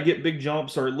they've got to get big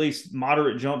jumps or at least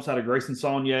moderate jumps out of Grayson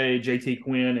Saunier, JT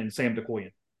Quinn, and Sam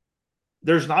DeCoyan.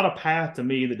 There's not a path to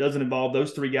me that doesn't involve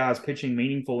those 3 guys pitching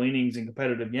meaningful innings in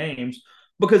competitive games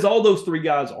because all those 3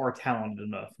 guys are talented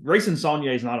enough. Grayson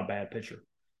Saunier is not a bad pitcher.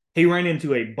 He ran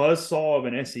into a buzzsaw of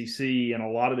an SEC in a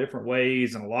lot of different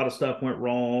ways, and a lot of stuff went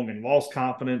wrong and lost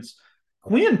confidence.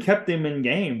 Quinn kept them in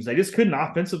games. They just couldn't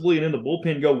offensively and in the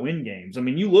bullpen go win games. I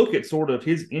mean, you look at sort of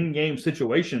his in-game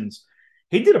situations,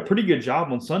 he did a pretty good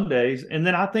job on Sundays, and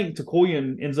then I think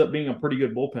Tekoyan ends up being a pretty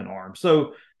good bullpen arm.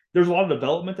 So there's a lot of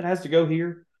development that has to go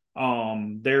here.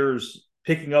 There's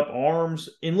picking up arms.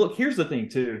 And look, here's the thing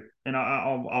too, and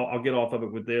I'll get off of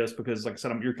it with this because, like I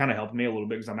said, you're kind of helping me a little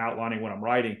bit because I'm outlining what I'm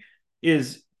writing,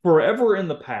 is forever in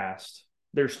the past,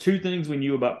 there's 2 things we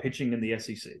knew about pitching in the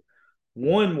SEC.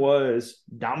 One was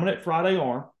dominant Friday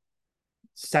arm,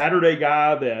 Saturday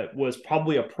guy that was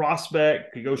probably a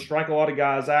prospect, could go strike a lot of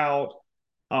guys out,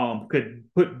 could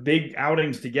put big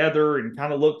outings together and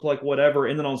kind of look like whatever.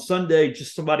 And then on Sunday,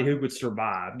 just somebody who could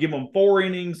survive. Give them 4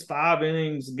 innings, 5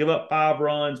 innings, give up 5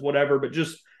 runs, whatever, but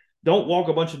just don't walk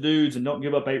a bunch of dudes and don't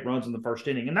give up 8 runs in the first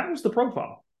inning. And that was the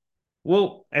profile.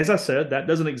 Well, as I said, that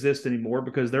doesn't exist anymore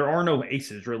because there are no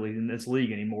aces really in this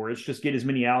league anymore. It's just get as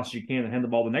many outs as you can and hand the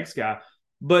ball to the next guy.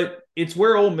 But it's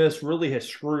where Ole Miss really has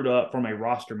screwed up from a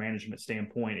roster management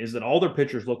standpoint is that all their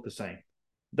pitchers look the same.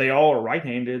 They all are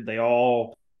right-handed. They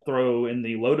all throw in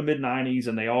the low to mid-90s,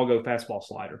 and they all go fastball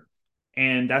slider.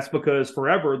 And that's because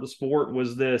forever the sport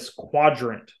was this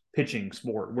quadrant pitching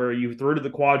sport where you throw to the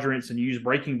quadrants and you use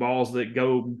breaking balls that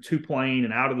go too plane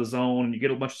and out of the zone and you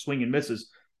get a bunch of swing and misses.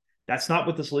 That's not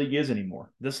what this league is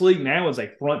anymore. This league now is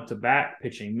a front to back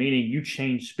pitching, meaning you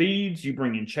change speeds, you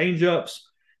bring in changeups,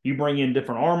 you bring in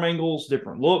different arm angles,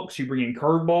 different looks, you bring in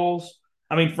curveballs.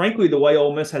 I mean, frankly, the way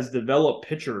Ole Miss has developed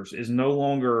pitchers is no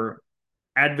longer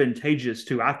advantageous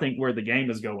to, I think, where the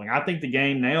game is going. I think the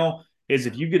game now is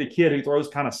if you get a kid who throws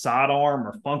kind of sidearm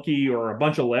or funky or a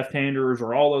bunch of left-handers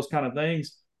or all those kind of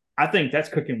things, I think that's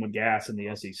cooking with gas in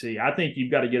the SEC. I think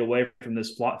you've got to get away from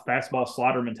this fastball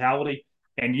slider mentality,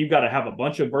 and you've got to have a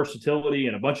bunch of versatility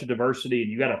and a bunch of diversity,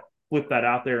 and you got to flip that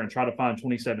out there and try to find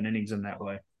 27 innings in that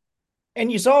way. And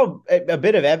you saw a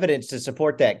bit of evidence to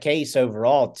support that case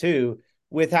overall, too,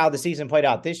 with how the season played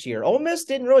out this year. Ole Miss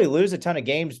didn't really lose a ton of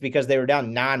games because they were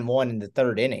down 9-1 in the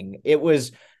third inning. It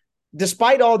was,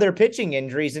 despite all their pitching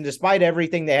injuries and despite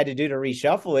everything they had to do to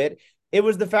reshuffle it, it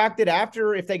was the fact that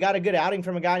after, if they got a good outing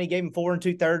from a guy and he gave him 4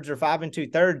 2/3 or 5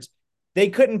 2/3, they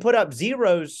couldn't put up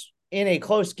zeros in a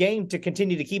close game to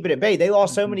continue to keep it at bay. They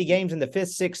lost so many games in the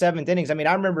 5th, 6th, 7th innings. I mean,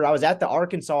 I remember I was at the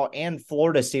Arkansas and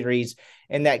Florida series,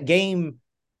 and that game,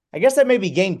 I guess that may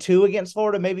be game 2 against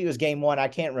Florida. Maybe it was game 1. I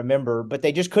can't remember, but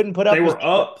they just couldn't put up. They were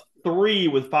up 3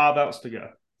 with 5 outs to go.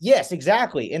 Yes,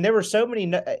 exactly. And there were so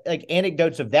many like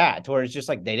anecdotes of that where it's just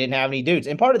like they didn't have any dudes.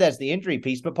 And part of that's the injury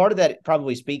piece, but part of that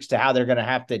probably speaks to how they're going to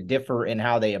have to differ in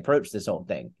how they approach this whole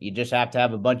thing. You just have to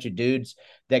have a bunch of dudes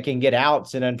that can get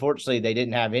outs. And unfortunately, they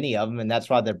didn't have any of them. And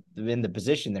that's why they're in the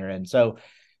position they're in. So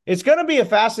it's going to be a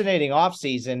fascinating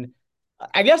offseason.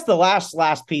 I guess the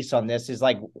last piece on this is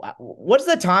like, what's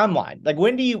the timeline? Like,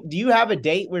 when do you have a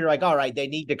date where you're like, all right, they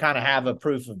need to kind of have a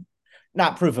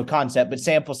not proof of concept, but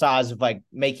sample size of like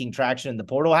making traction in the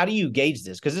portal? How do you gauge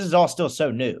this? Because this is all still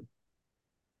so new.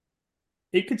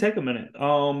 It could take a minute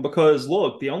because,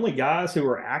 look, the only guys who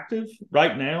are active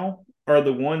right now are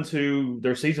the ones who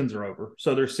their seasons are over.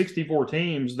 So there's 64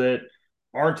 teams that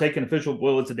aren't taking official –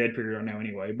 well, it's a dead period right now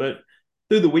anyway. But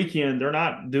through the weekend, they're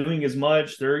not doing as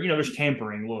much. There's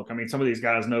tampering. Look, I mean, some of these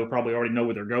guys probably already know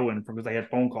where they're going because they had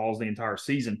phone calls the entire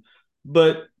season.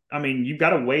 But – I mean, you've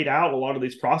got to wait out a lot of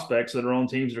these prospects that are on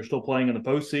teams that are still playing in the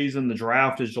postseason. The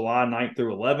draft is July 9th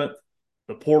through 11th.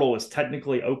 The portal is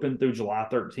technically open through July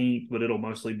 13th, but it'll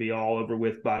mostly be all over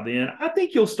with by then. I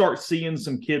think you'll start seeing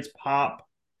some kids pop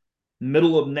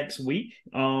middle of next week.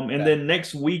 And then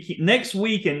next week and next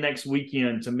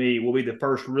weekend, to me, will be the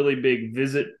first really big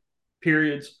visit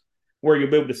periods where you'll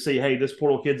be able to see, hey, this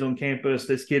portal kid's on campus,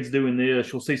 this kid's doing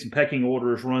this. You'll see some pecking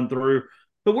orders run through.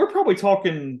 But we're probably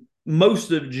talking most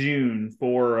of June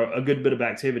for a good bit of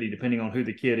activity, depending on who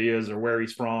the kid is or where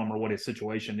he's from or what his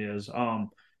situation is.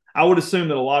 I would assume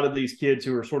that a lot of these kids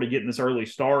who are sort of getting this early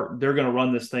start, they're going to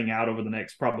run this thing out over the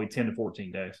next probably 10 to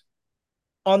 14 days.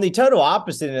 On the total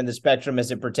opposite end of the spectrum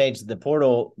as it pertains to the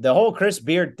portal, the whole Chris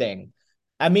Beard thing,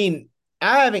 I mean,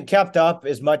 I haven't kept up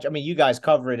as much. I mean, you guys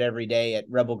cover it every day at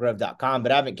rebelgrove.com,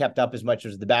 but I haven't kept up as much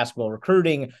as the basketball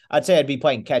recruiting. I'd say I'd be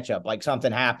playing catch up. Like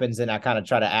something happens and I kind of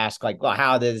try to ask like, well,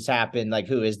 how did this happen? Like,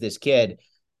 who is this kid?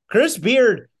 Chris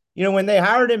Beard, when they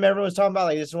hired him, everyone's talking about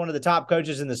like, this is one of the top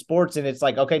coaches in the sports. And it's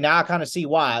like, okay, now I kind of see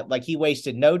why. Like he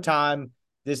wasted no time.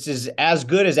 This is as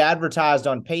good as advertised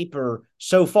on paper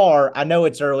so far. I know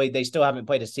it's early. They still haven't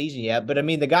played a season yet, but I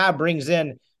mean, the guy brings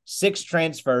in 6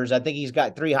 transfers. I think he's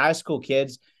got 3 high school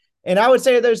kids. And I would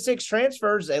say of those 6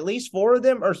 transfers, at least 4 of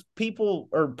them are people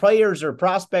or players or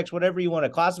prospects, whatever you want to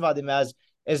classify them as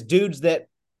dudes that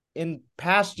in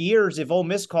past years, if Ole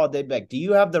Miss called, they'd be like, do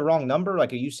you have the wrong number?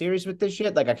 Like, are you serious with this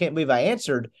shit? Like, I can't believe I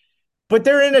answered. But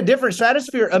they're in a different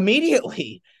stratosphere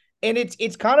immediately. And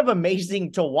it's kind of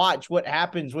amazing to watch what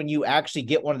happens when you actually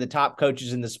get one of the top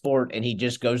coaches in the sport and he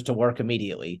just goes to work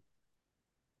immediately.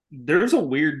 There's a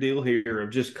weird deal here of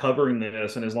just covering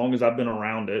this, and as long as I've been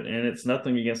around it, and it's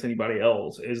nothing against anybody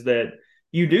else, is that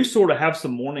you do sort of have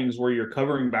some mornings where you're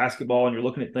covering basketball and you're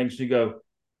looking at things and you go,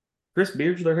 Chris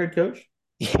Beard's their head coach?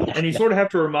 And you sort of have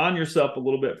to remind yourself a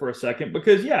little bit for a second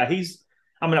because, yeah,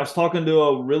 I was talking to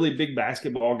a really big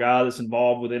basketball guy that's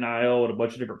involved with NIL at a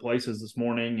bunch of different places this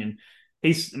morning, and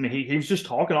he was just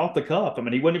talking off the cuff. I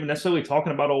mean, he wasn't even necessarily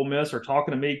talking about Ole Miss or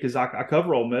talking to me because I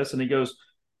cover Ole Miss, and he goes,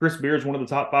 Chris Beard's one of the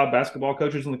top 5 basketball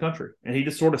coaches in the country. And he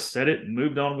just sort of said it and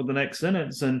moved on with the next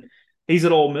sentence. And he's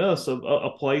at Ole Miss,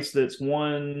 a place that's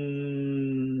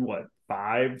won,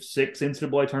 5, 6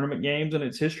 NCAA tournament games in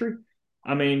its history.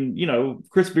 I mean,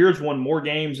 Chris Beard's won more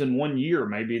games in 1 year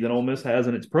maybe than Ole Miss has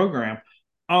in its program.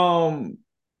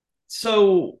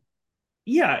 So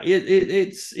yeah,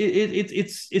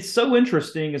 it's so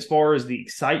interesting as far as the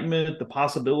excitement, the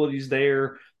possibilities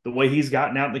there. the way he's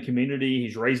gotten out in the community,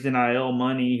 he's raised NIL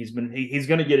money. He's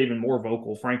going to get even more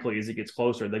vocal, frankly, as he gets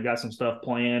closer. They've got some stuff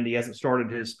planned. He hasn't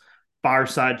started his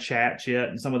fireside chats yet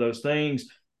and some of those things.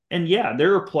 And yeah,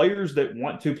 there are players that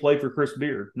want to play for Chris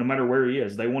Beard, no matter where he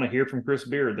is. They want to hear from Chris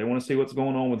Beard. They want to see what's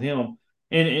going on with him.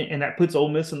 And that puts Ole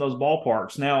Miss in those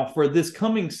ballparks. Now, for this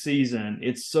coming season,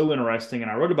 it's so interesting, and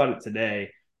I wrote about it today.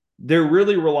 They're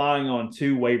really relying on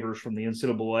 2 waivers from the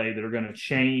NCAA that are going to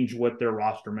change what their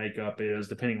roster makeup is,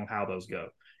 depending on how those go.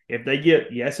 If they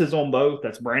get yeses on both,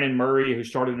 that's Brandon Murray, who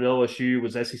started at LSU,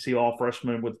 was SEC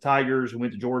All-Freshman with the Tigers, who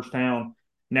went to Georgetown.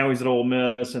 Now he's at Ole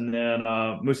Miss. And then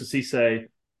Musa Cisse,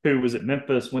 who was at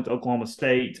Memphis, went to Oklahoma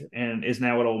State, and is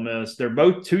now at Ole Miss. They're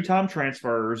both 2-time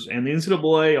transfers, and the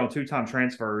NCAA on 2-time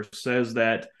transfers says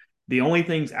that the only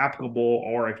things applicable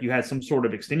are if you had some sort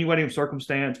of extenuating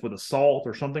circumstance with assault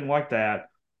or something like that,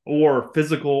 or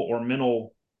physical or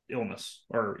mental illness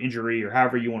or injury, or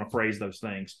however you want to phrase those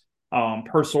things.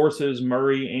 Per sources,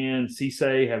 Murray and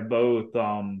Cisse have both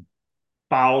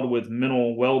filed with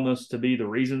mental wellness to be the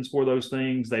reasons for those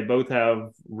things. They both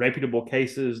have reputable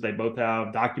cases. They both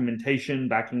have documentation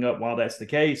backing up why that's the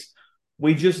case.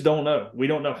 We just don't know. We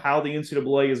don't know how the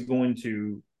NCAA is going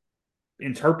to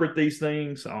interpret these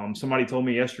things. Somebody told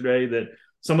me yesterday that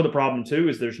some of the problem too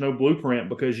is there's no blueprint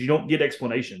because you don't get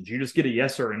explanations. You just get a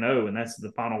yes or a no, and that's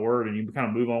the final word, and you kind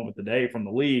of move on with the day from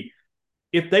the league.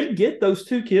 If they get those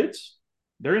 2 kids,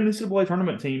 they're an NCAA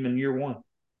tournament team in year 1,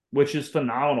 which is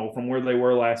phenomenal from where they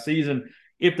were last season.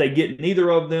 If they get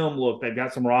neither of them, look, they've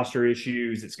got some roster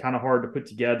issues. It's kind of hard to put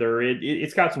together.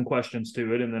 It's got some questions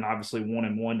to it, and then obviously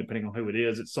 1-1, depending on who it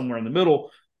is. It's somewhere in the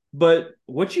middle. But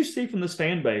what you see from this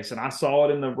fan base, and I saw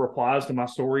it in the replies to my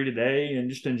story today and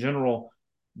just in general,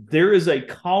 there is a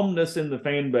calmness in the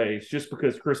fan base just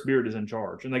because Chris Beard is in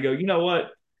charge. And they go, you know what?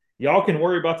 Y'all can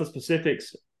worry about the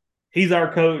specifics. He's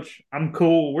our coach. I'm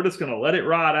cool. We're just going to let it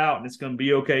ride out, and it's going to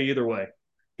be okay either way.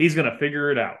 He's going to figure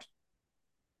it out.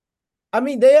 I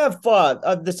mean, they have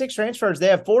of the 6 transfers, they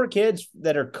have 4 kids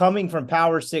that are coming from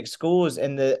Power 6 schools,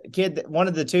 and the kid, one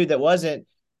of the 2 that wasn't,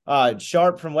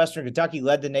 Sharp from Western Kentucky,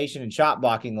 led the nation in shot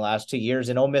blocking the last 2 years,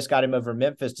 and Ole Miss got him over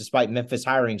Memphis despite Memphis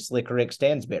hiring Slick Rick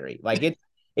Stansberry. Like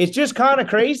it's just kind of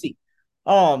crazy.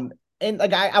 And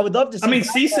like I would love to see. I mean,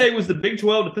 Cisse was the Big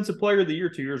 12 Defensive Player of the Year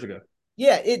 2 years ago.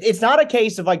 Yeah, it's not a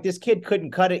case of like this kid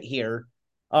couldn't cut it here.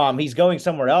 He's going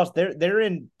somewhere else.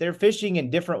 They're fishing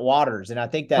in different waters, and I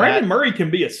think that Brandon Murray can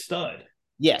be a stud.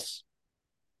 Yes.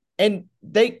 And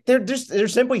they're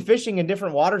simply fishing in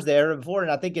different waters there before,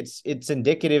 and I think it's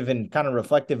indicative and kind of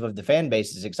reflective of the fan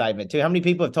base's excitement too. How many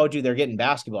people have told you they're getting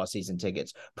basketball season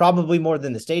tickets? Probably more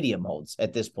than the stadium holds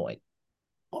at this point.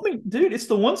 I mean, dude, it's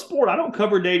the one sport I don't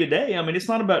cover day to day. I mean, it's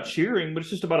not about cheering, but it's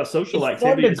just about a social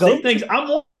activity. To see things. I'm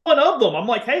one of them. I'm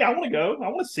like, hey, I want to go. I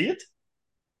want to see it.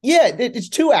 Yeah, it's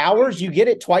 2 hours. You get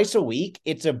it twice a week.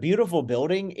 It's a beautiful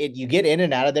building. You get in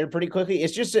and out of there pretty quickly.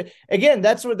 It's just, again,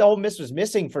 that's what the Ole Miss was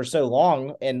missing for so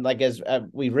long. And like as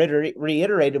we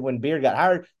reiterated when Beard got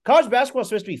hired, college basketball is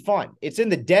supposed to be fun. It's in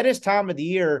the deadest time of the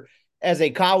year as a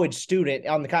college student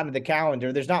on the kind of the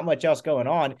calendar. There's not much else going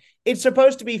on. It's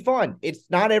supposed to be fun. It's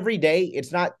not every day.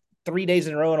 It's not 3 days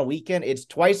in a row on a weekend. It's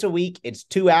twice a week. It's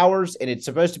 2 hours, and it's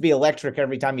supposed to be electric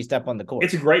every time you step on the court.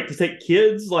 It's great to take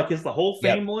kids, like it's the whole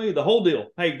family, the whole deal.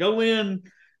 Hey, go in,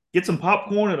 get some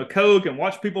popcorn and a Coke and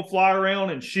watch people fly around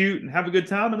and shoot and have a good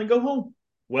time, and then go home.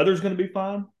 Weather's going to be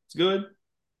fine. It's good.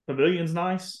 Pavilion's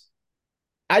nice.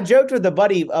 I joked with a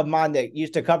buddy of mine that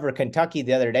used to cover Kentucky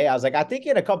the other day. I was like, I think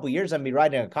in a couple of years, I'm going to be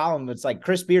writing a column. It's like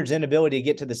Chris Beard's inability to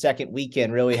get to the second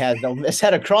weekend really has Ole Miss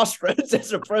at a crossroads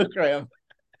as a program.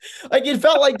 Like it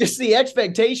felt like just the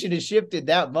expectation has shifted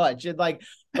that much. And like,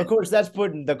 of course, that's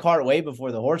putting the cart way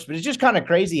before the horse, but it's just kind of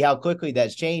crazy how quickly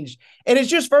that's changed. And it's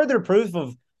just further proof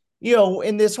of,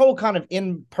 in this whole kind of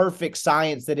imperfect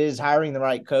science that is hiring the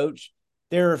right coach,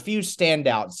 there are a few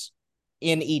standouts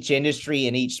in each industry,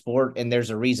 in each sport, and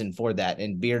there's a reason for that.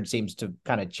 And Beard seems to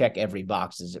kind of check every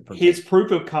box as it pertains. His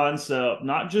proof of concept,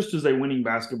 not just as a winning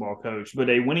basketball coach, but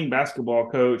a winning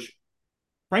basketball coach,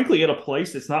 frankly, at a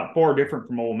place that's not far different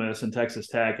from Ole Miss and Texas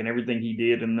Tech and everything he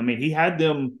did. And I mean, he had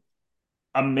them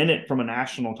a minute from a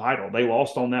national title. They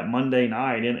lost on that Monday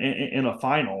night in a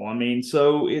final. I mean,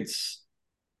 so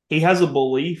he has a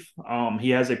belief.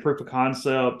 He has a proof of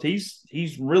concept.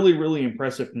 He's really, really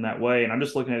impressive in that way. And I'm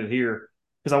just looking at it here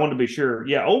because I wanted to be sure.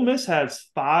 Yeah, Ole Miss has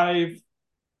 5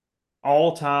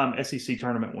 all-time SEC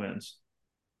tournament wins.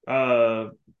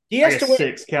 He has to win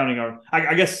 6 counting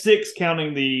I guess 6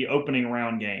 counting the opening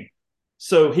round game.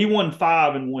 So he won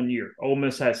 5 in 1 year. Ole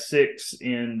Miss has 6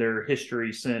 in their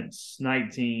history since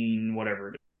 19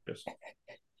 whatever it is.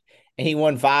 and he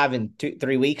won 5 in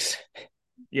 3 weeks.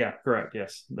 Yeah, correct.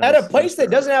 Yes. At a place that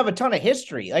doesn't have a ton of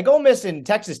history. Like Ole Miss and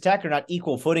Texas Tech are not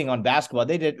equal footing on basketball.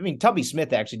 They did. I mean, Tubby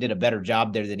Smith actually did a better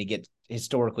job there than he gets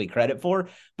historically credit for.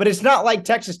 But it's not like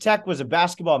Texas Tech was a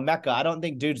basketball mecca. I don't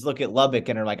think dudes look at Lubbock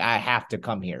and are like, I have to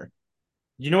come here.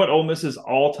 You know what Ole Miss's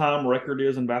all-time record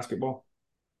is in basketball?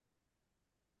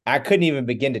 I couldn't even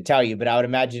begin to tell you, but I would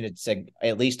imagine it's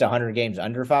at least 100 games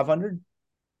under 500.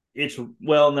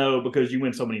 No, because you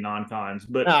win so many non-cons.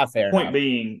 But Fair point enough.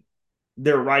 being,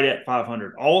 they're right at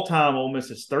 500. All-time Ole Miss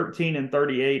is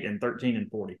 13-38 and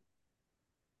 13-40.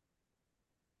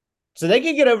 So they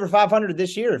could get over 500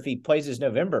 this year if he plays this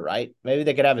November, right? Maybe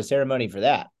they could have a ceremony for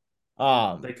that.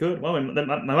 They could. Well,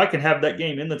 I can have that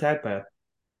game in the tag pad.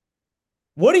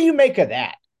 What do you make of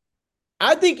that?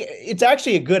 I think it's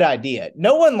actually a good idea.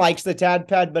 No one likes the tad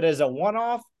pad, but as a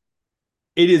one-off,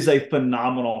 it is a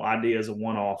phenomenal idea as a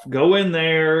one-off. Go in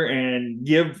there and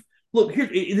give. Look, here.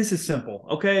 This is simple.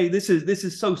 Okay, this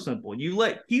is so simple. You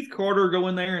let Keith Carter go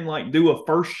in there and like do a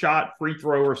first shot free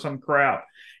throw or some crap.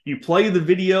 You play the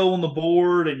video on the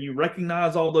board and you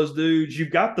recognize all those dudes.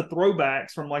 You've got the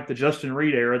throwbacks from like the Justin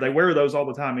Reed era. They wear those all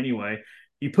the time anyway.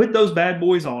 You put those bad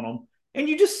boys on them and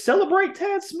you just celebrate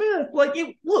Tad Smith.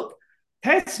 Look,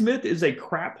 Tad Smith is a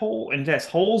crap hole and it has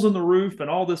holes in the roof and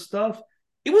all this stuff.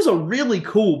 It was a really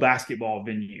cool basketball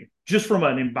venue just from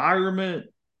an environment.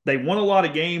 They won a lot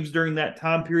of games during that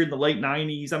time period in the late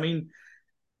 90s. I mean,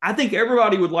 I think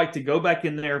everybody would like to go back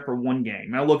in there for one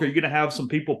game. Now, look, are you going to have some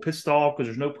people pissed off because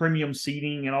there's no premium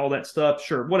seating and all that stuff?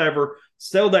 Sure, whatever.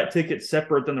 Sell that ticket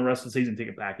separate than the rest of the season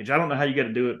ticket package. I don't know how you got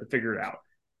to do it to figure it out.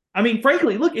 I mean,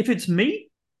 frankly, look, if it's me,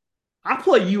 I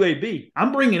play UAB.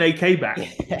 I'm bringing AK back.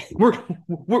 we're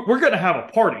going to have a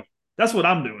party. That's what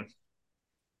I'm doing.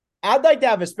 I'd like to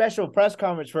have a special press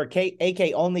conference where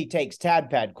AK only takes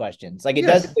tad pad questions. Like it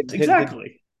Yes, does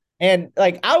exactly. And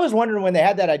like I was wondering when they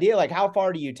had that idea, like how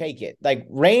far do you take it? Like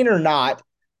rain or not,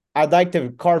 I'd like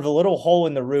to carve a little hole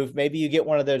in the roof. Maybe you get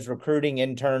one of those recruiting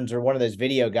interns or one of those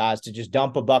video guys to just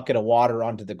dump a bucket of water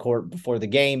onto the court before the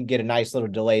game, get a nice little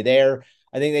delay there.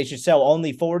 I think they should sell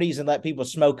only 40s and let people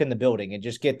smoke in the building and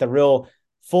just get the real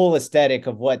full aesthetic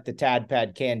of what the tad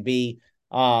pad can be.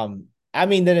 I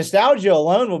mean, the nostalgia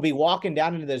alone will be walking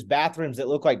down into those bathrooms that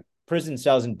look like prison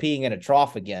cells and peeing in a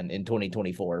trough again in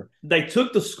 2024. They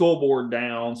took the scoreboard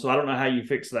down, so I don't know how you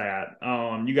fix that.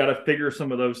 You got to figure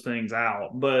some of those things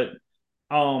out. But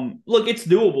look, it's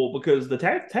doable because the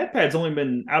tad pad's only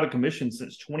been out of commission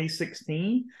since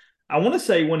 2016. I want to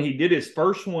say when he did his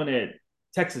first one at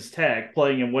Texas Tech,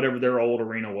 playing in whatever their old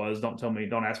arena was, don't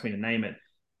ask me to name it.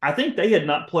 I think they had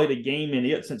not played a game in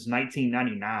it since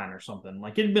 1999 or something.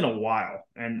 Like it had been a while.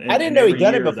 And I didn't know he'd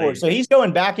done it before. So he's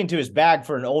going back into his bag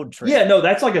for an old trip. Yeah, no,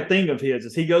 that's like a thing of his.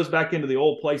 Is he goes back into the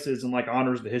old places and like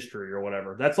honors the history or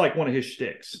whatever. That's like one of his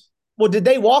shticks. Well, did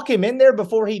they walk him in there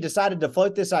before he decided to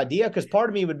float this idea? Because part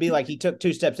of me would be like he took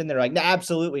 2 steps in there, like, no,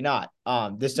 absolutely not.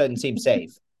 This doesn't seem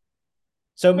safe.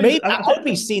 So maybe I hope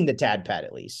he's seen the tad pad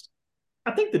at least.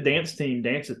 I think the dance team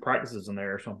practices in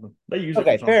there or something. They use it.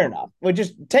 Okay, fair enough. Well,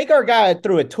 just take our guy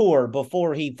through a tour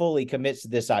before he fully commits to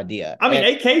this idea. I mean,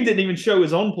 AK didn't even show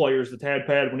his own players the tad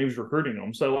pad when he was recruiting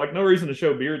them. So, like, no reason to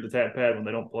show Beard the tad pad when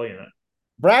they don't play in it.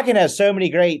 Bracken has so many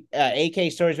great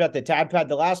AK stories about the tad pad.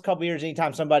 The last couple of years,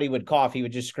 anytime somebody would cough, he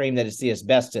would just scream that it's the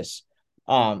asbestos.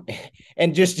 And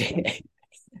then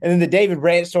the David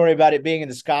Brandt story about it being in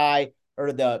the sky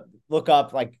or the look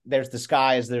up, like there's the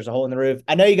sky as there's a hole in the roof.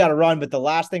 I know you got to run, but the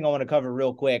last thing I want to cover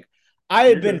real quick, I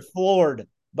have been floored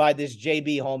by this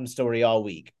JB Holmes story all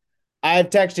week. I have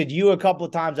texted you a couple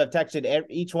of times. I've texted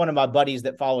each one of my buddies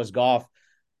that follows golf.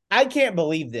 I can't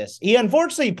believe this. He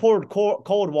unfortunately poured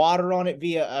cold water on it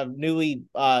via a newly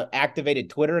activated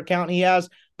Twitter account he has,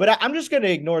 but I'm just going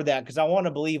to ignore that because I want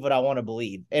to believe what I want to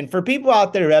believe. And for people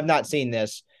out there who have not seen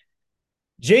this,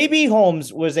 JB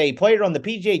Holmes was a player on the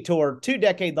PGA Tour,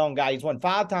 2-decade-long guy. He's won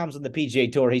 5 times on the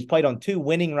PGA Tour. He's played on 2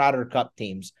 winning Ryder Cup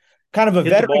teams. Kind of a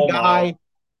veteran guy.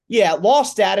 Yeah,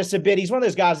 lost status a bit. He's one of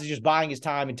those guys that's just buying his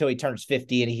time until he turns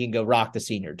 50 and he can go rock the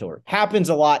senior tour. Happens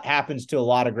a lot, happens to a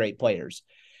lot of great players.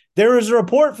 There was a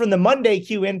report from the Monday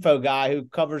Q Info guy who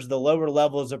covers the lower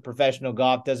levels of professional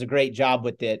golf, does a great job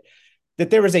with it,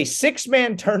 that there was a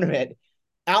 6-man tournament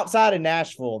outside of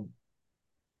Nashville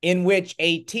in which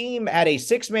a team had a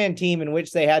 6-man team in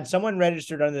which they had someone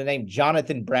registered under the name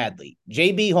Jonathan Bradley.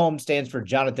 JB Holmes stands for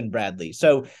Jonathan Bradley.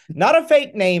 So not a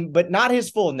fake name, but not his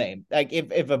full name. Like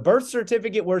if a birth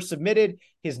certificate were submitted,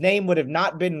 his name would have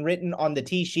not been written on the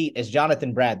tee sheet as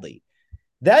Jonathan Bradley.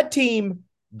 That team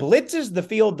blitzes the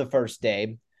field the first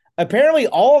day. Apparently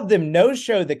all of them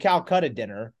no-show the Calcutta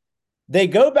dinner. They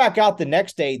go back out the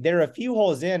next day. They're a few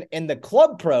holes in, and the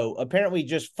club pro apparently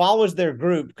just follows their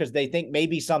group because they think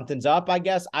maybe something's up, I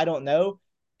guess. I don't know.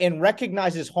 And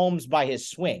recognizes Holmes by his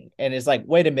swing and is like,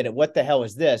 wait a minute, what the hell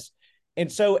is this?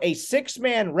 And so a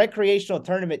 6-man recreational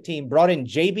tournament team brought in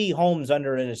JB Holmes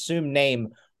under an assumed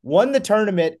name, won the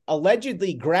tournament,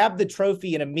 allegedly grabbed the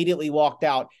trophy and immediately walked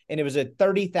out. And it was a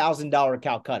 $30,000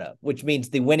 Calcutta, which means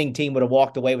the winning team would have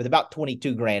walked away with about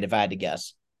 22 grand if I had to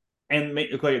guess. And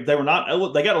okay, they got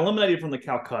eliminated from the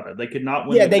Calcutta. They could not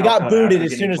win. Yeah, they got booted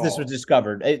as soon as this was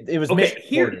discovered. It was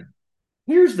okay.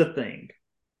 Here's the thing,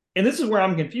 and this is where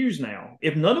I'm confused now.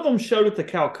 If none of them showed at the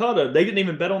Calcutta, they didn't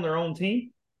even bet on their own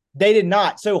team. They did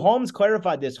not. So Holmes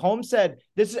clarified this. Holmes said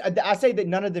this. I say that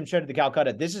none of them showed at the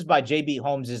Calcutta. This is by JB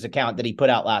Holmes's account that he put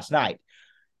out last night.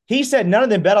 He said none of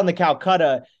them bet on the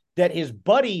Calcutta. That his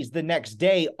buddies the next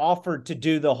day offered to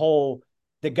do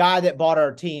the guy that bought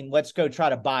our team, let's go try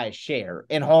to buy a share.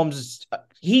 And Holmes,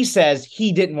 he says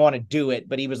he didn't want to do it,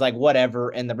 but he was like, whatever.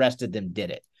 And the rest of them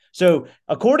did it. So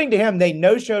according to him, they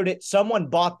no-showed it. Someone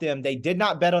bought them. They did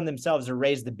not bet on themselves or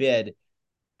raise the bid.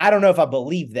 I don't know if I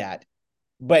believe that,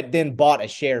 but then bought a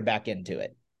share back into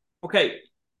it. Okay.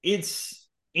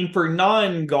 And for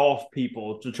non-golf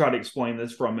people to try to explain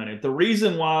this for a minute, the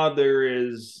reason why there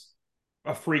is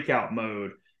a freak out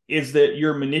mode is that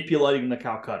you're manipulating the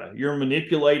Calcutta. You're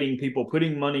manipulating people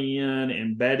putting money in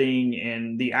and betting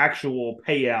and the actual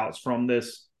payouts from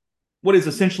this, what is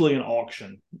essentially an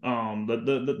auction,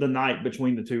 the night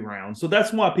between the two rounds. So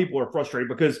that's why people are frustrated,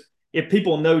 because if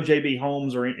people know JB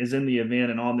Holmes is in the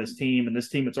event and on this team, and this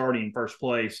team that's already in first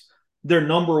place, their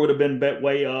number would have been bet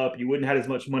way up. You wouldn't have had as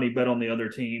much money bet on the other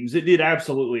teams. It did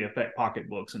absolutely affect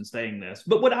pocketbooks in staying this.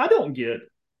 But what I don't get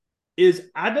is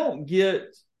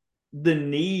the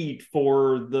need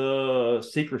for the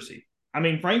secrecy. I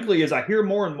mean, frankly, as I hear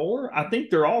more and more, I think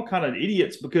they're all kind of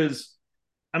idiots because,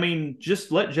 I mean,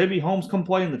 just let JB Holmes come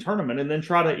play in the tournament and then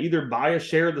try to either buy a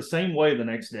share the same way the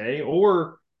next day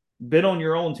or bet on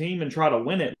your own team and try to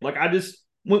win it. Like, I just,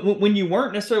 when you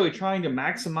weren't necessarily trying to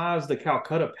maximize the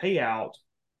Calcutta payout,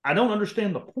 I don't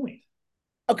understand the point.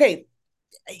 Okay,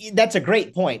 that's a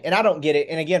great point, and I don't get it.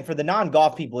 And again, for the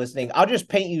non-golf people listening, I'll just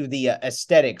paint you the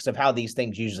aesthetics of how these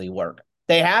things usually work.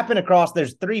 They happen across,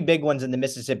 there's 3 big ones in the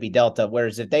Mississippi Delta,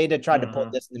 whereas if they had tried to pull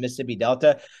this in the Mississippi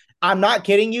Delta, I'm not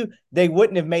kidding you, they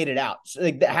wouldn't have made it out. So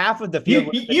like half of the field.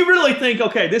 You really think,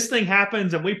 okay, this thing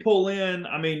happens and we pull in,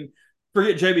 I mean,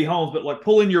 forget JB Holmes, but like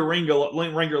pull in your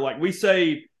ringer, like we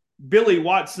say Billy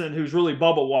Watson, who's really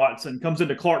Bubba Watson, comes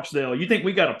into Clarksdale. You think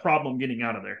we got a problem getting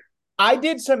out of there? I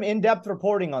did some in-depth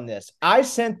reporting on this. I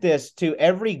sent this to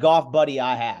every golf buddy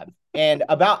I have, and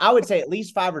I would say at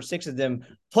least 5 or 6 of them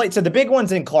played. So the big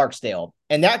one's in Clarksdale,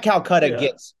 and that Calcutta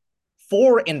gets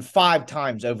 4 and 5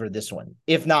 times over this one,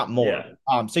 if not more.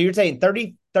 Yeah. So you're saying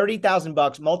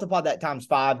 $30,000, multiply that times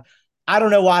 5. I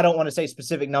don't know why I don't want to say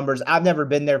specific numbers. I've never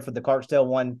been there for the Clarksdale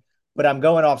one, but I'm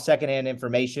going off secondhand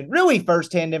information, really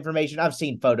firsthand information. I've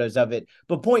seen photos of it,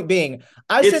 but point being,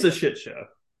 it's a shit show.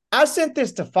 I sent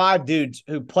this to 5 dudes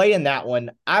who play in that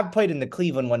one. I've played in the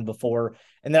Cleveland one before,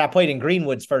 and then I played in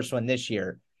Greenwood's first one this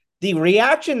year. The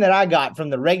reaction that I got from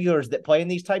the regulars that play in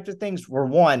these types of things were,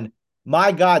 one,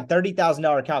 my God,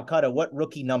 $30,000 Calcutta, what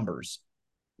rookie numbers?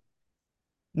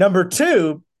 Number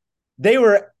 2, they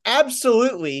were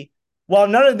absolutely, while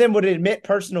none of them would admit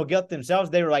personal guilt themselves,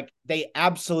 they were like, they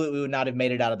absolutely would not have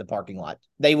made it out of the parking lot.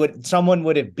 Someone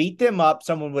would have beat them up.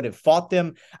 Someone would have fought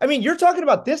them. I mean, you're talking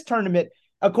about this tournament.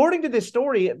 According to this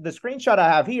story, the screenshot I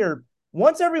have here,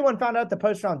 once everyone found out the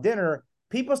post-round dinner,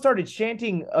 people started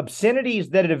chanting obscenities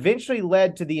that had eventually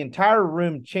led to the entire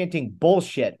room chanting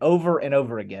bullshit over and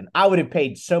over again. I would have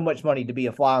paid so much money to be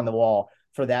a fly on the wall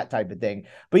for that type of thing.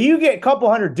 But you get a couple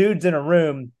hundred dudes in a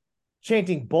room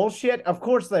chanting bullshit, of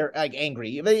course they're like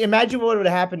angry. Imagine what would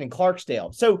have happened in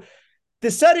Clarksdale. So the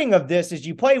setting of this is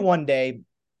you play one day,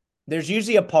 there's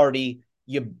usually a party,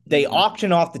 they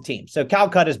auction off the team. So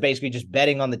Calcutta is basically just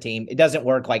betting on the team. It doesn't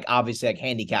work like obviously like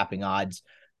handicapping odds,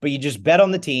 but you just bet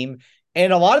on the team.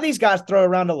 And a lot of these guys throw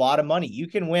around a lot of money. You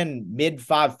can win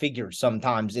mid-5 figures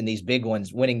sometimes in these big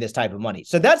ones winning this type of money.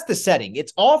 So that's the setting.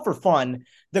 It's all for fun.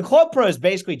 The club pro's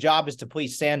basically job is to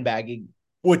police sandbagging,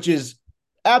 which is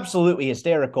absolutely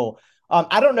hysterical.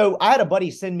 I don't know. I had a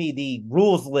buddy send me the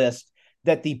rules list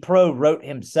that the pro wrote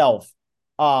himself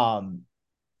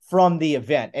from the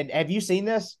event. And have you seen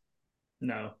this?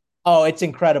 No. Oh, it's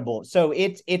incredible. So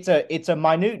it's a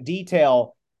minute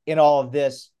detail in all of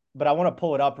this, but I want to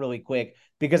pull it up really quick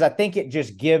because I think it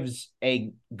just gives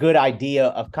a good idea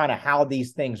of kind of how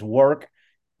these things work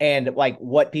and like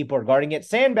what people are guarding it.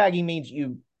 Sandbagging means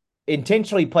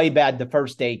intentionally play bad the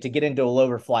first day to get into a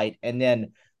lower flight and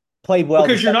then play well.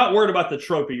 Because you're not worried about the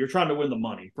trophy. You're trying to win the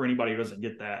money, for anybody who doesn't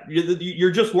get that.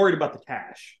 You're just worried about the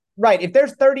cash. Right. If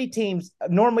there's 30 teams,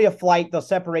 normally a flight, they'll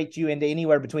separate you into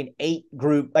anywhere between 8-team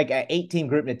group and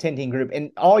a 10-team group.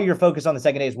 And all your focus on the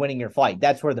second day is winning your flight.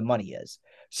 That's where the money is.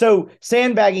 So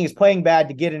sandbagging is playing bad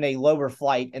to get in a lower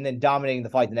flight and then dominating the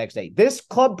flight the next day. This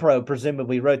club pro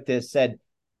presumably wrote this, said,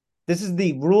 this is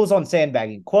the rules on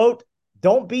sandbagging. Quote,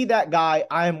 don't be that guy.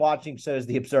 I am watching, so is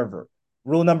the observer.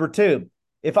 Rule number 2.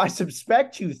 If I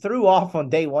suspect you threw off on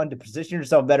day 1 to position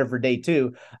yourself better for day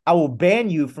 2, I will ban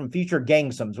you from future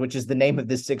gangsoms, which is the name of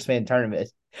this 6-man tournament,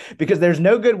 because there's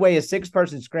no good way a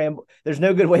 6-person scramble. There's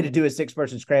no good way to do a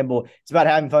 6-person scramble. It's about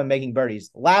having fun making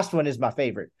birdies. Last one is my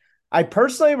favorite. I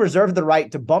personally reserve the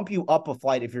right to bump you up a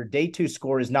flight if your day 2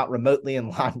 score is not remotely in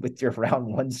line with your round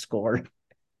 1 score.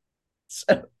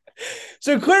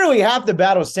 So clearly half the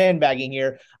battle is sandbagging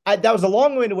here. That was a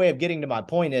long-winded way of getting to my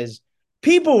point is,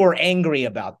 people were angry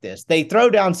about this. They throw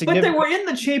down significant. But they were in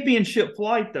the championship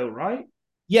flight, though, right?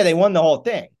 Yeah, they won the whole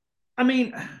thing. I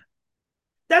mean,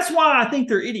 that's why I think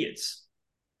they're idiots.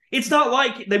 It's not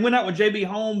like they went out with JB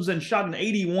Holmes and shot an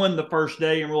 81 the first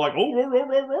day and were like,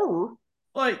 oh.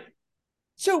 Like,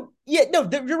 so, yeah, no,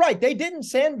 you're right. They didn't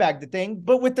sandbag the thing,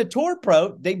 but with the Tour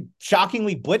Pro, they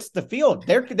shockingly blitzed the field.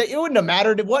 It wouldn't have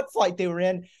mattered what flight they were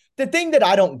in. The thing that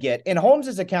I don't get in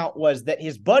Holmes's account was that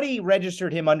his buddy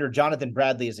registered him under Jonathan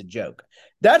Bradley as a joke.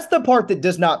 That's the part that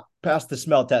does not pass the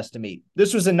smell test to me.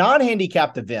 This was a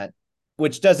non-handicapped event,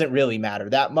 which doesn't really matter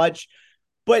that much.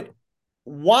 But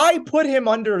why put him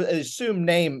under an assumed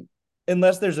name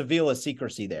unless there's a veil of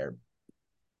secrecy there?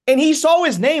 And he saw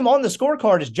his name on the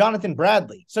scorecard as Jonathan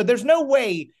Bradley. So there's no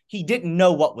way he didn't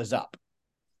know what was up.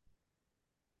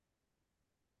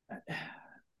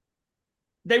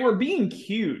 They were being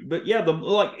cute, but yeah,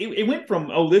 it went from,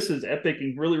 oh, this is epic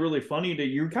and really, really funny to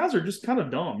you guys are just kind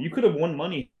of dumb. You could have won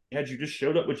money had you just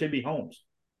showed up with JB Holmes.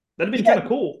 That'd been kind of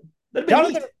cool. That'd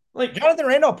been Jonathan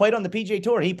Randolph played on the PGA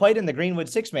Tour. He played in the Greenwood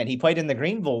 6-man. He played in the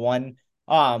Greenville one.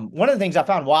 One of the things I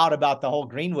found wild about the whole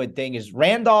Greenwood thing is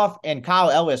Randolph and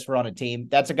Kyle Ellis were on a team.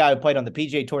 That's a guy who played on the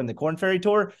PGA Tour and the Korn Ferry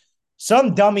Tour.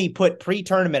 Some dummy put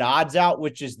pre-tournament odds out,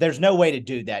 which is there's no way to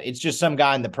do that. It's just some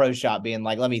guy in the pro shop being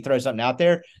like, let me throw something out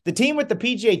there. The team with the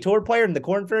PGA Tour player and the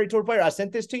Korn Ferry Tour player, I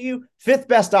sent this to you, 5th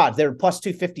best odds. They were plus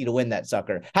 250 to win that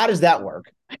sucker. How does that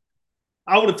work?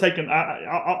 I would have taken.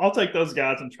 I'll take those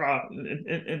guys and try.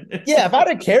 Yeah, if I'd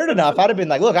have cared enough, I'd have been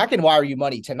like, look, I can wire you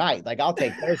money tonight. Like, I'll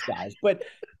take those guys. But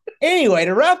anyway,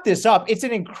 to wrap this up, it's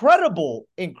an incredible,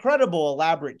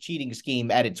 elaborate cheating scheme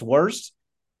at its worst,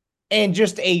 and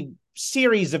just a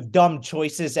series of dumb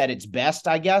choices at its best,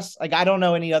 I guess. Like, I don't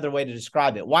know any other way to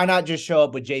describe it. Why not just show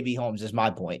up with JB Holmes is my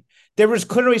point. There was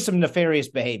clearly some nefarious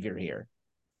behavior here.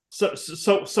 So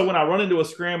when I run into a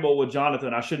scramble with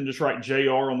Jonathan, I shouldn't just write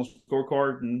JR on the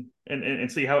scorecard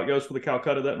and see how it goes for the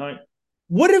Calcutta that night?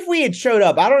 What if we had showed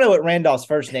up? I don't know what Randolph's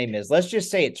first name is. Let's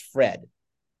just say it's Fred.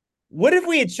 What if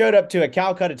we had showed up to a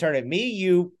Calcutta tournament, me,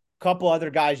 you, a couple other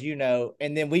guys you know,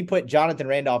 and then we put Jonathan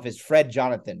Randolph as Fred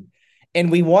Jonathan,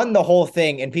 and we won the whole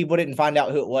thing, and people didn't find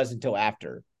out who it was until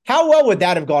after? How well would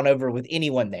that have gone over with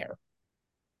anyone there?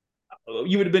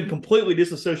 You would have been completely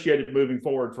disassociated moving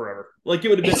forward forever. Like, it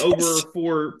would have been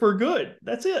over for good.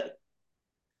 That's it.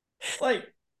 Like,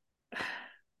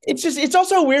 it's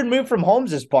also a weird move from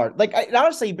Holmes's part. Like,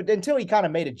 honestly, but until he kind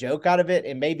of made a joke out of it,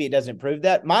 and maybe it doesn't prove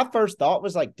that, my first thought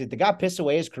was like, did the guy piss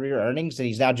away his career earnings and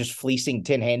he's now just fleecing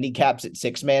 10 handicaps at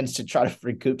 6-mans to try to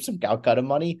recoup some Calcutta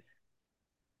money?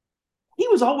 He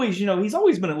was always, he's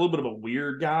always been a little bit of a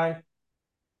weird guy.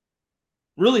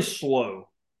 Really slow.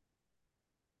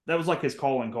 That was like his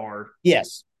calling card.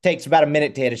 Yes. Takes about a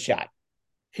minute to hit a shot.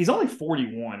 He's only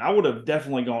 41. I would have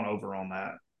definitely gone over on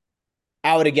that.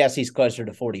 I would have guessed he's closer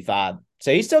to 45.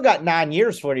 So he's still got 9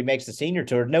 years before he makes the senior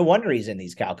tour. No wonder he's in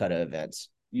these Calcutta events.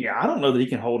 Yeah, I don't know that he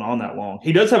can hold on that long.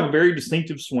 He does have a very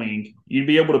distinctive swing. You'd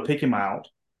be able to pick him out.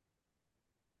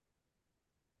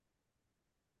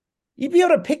 You'd be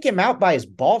able to pick him out by his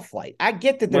ball flight. I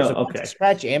get that there's a bunch of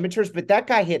scratch amateurs, but that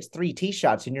guy hits 3 tee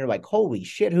shots, and you're like, holy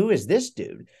shit, who is this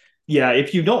dude? Yeah,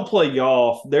 if you don't play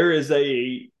golf, there is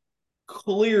a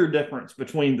clear difference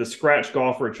between the scratch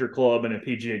golfer at your club and a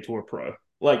PGA Tour pro.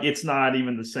 Like, it's not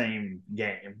even the same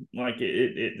game. Like,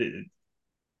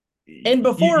 and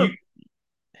before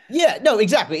yeah, no,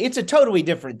 exactly. It's a totally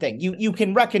different thing. You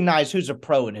can recognize who's a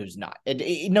pro and who's not,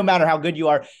 no matter how good you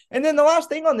are. And then the last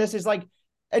thing on this is, like,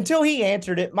 until he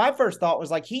answered it, my first thought was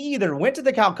like, he either went to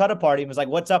the Calcutta party and was like,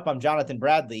 what's up, I'm Jonathan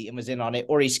Bradley, and was in on it,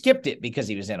 or he skipped it because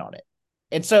he was in on it.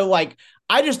 And so, like,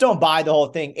 I just don't buy the whole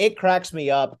thing. It cracks me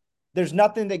up. there's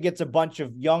nothing that gets a bunch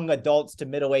of young adults to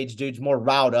middle-aged dudes more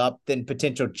riled up than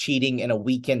potential cheating in a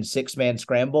weekend 6-man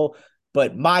scramble.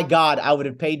 But my God, I would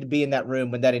have paid to be in that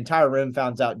room when that entire room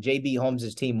finds out JB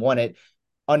Holmes' team won it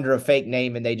under a fake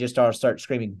name and they just all start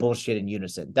screaming bullshit in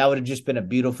unison. That would have just been a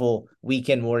beautiful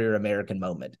weekend warrior American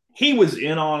moment. He was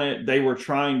in on it. They were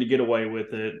trying to get away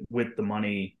with it, with the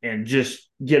money, and just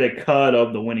get a cut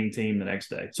of the winning team the next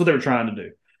day. So they were trying to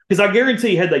do. Because I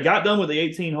guarantee had they got done with the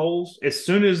 18 holes, as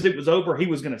soon as it was over, he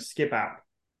was going to skip out.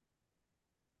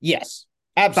 Yes,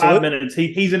 absolutely. 5 minutes,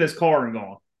 he's in his car and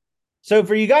gone. So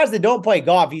for you guys that don't play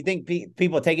golf, you think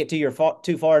people take it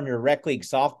too far in your rec league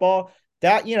softball,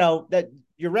 that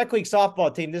your rec league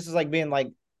softball team, this is like being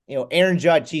like, Aaron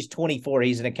Judge, he's 24.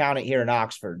 He's an accountant here in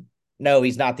Oxford. No,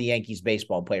 he's not the Yankees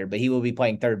baseball player, but he will be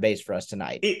playing third base for us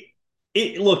tonight.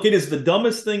 Look, it is the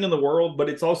dumbest thing in the world, but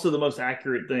it's also the most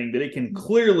accurate thing, that it can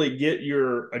clearly get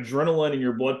your adrenaline and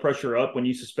your blood pressure up when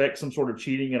you suspect some sort of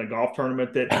cheating in a golf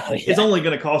tournament that is only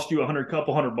going to cost you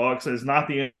couple $100. It's not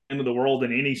the end of the world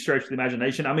in any stretch of the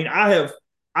imagination. I mean, I have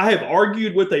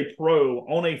argued with a pro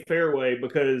on a fairway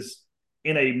because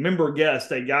in a member guest,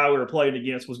 a guy we were playing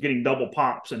against was getting double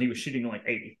pops and he was shooting like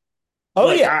 80.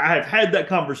 I have had that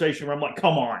conversation where I'm like,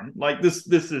 come on, like this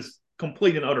is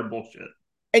complete and utter bullshit.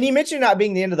 And you mentioned not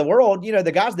being the end of the world.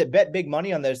 The guys that bet big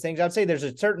money on those things, I'd say there's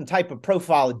a certain type of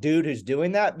profile of dude who's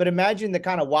doing that. But imagine the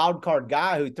kind of wild card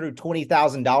guy who threw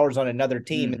 $20,000 on another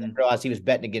team and then realized he was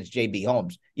betting against JB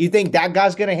Holmes. You think that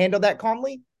guy's going to handle that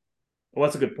calmly? Well,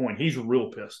 that's a good point. He's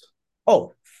real pissed.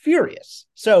 Oh, furious.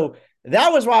 So that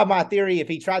was why my theory, if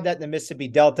he tried that in the Mississippi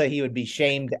Delta, he would be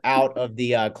shamed out of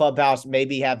the clubhouse,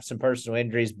 maybe have some personal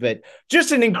injuries, but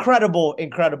just an incredible,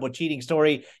 incredible cheating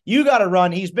story. You got to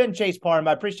run. He's been Chase Parham.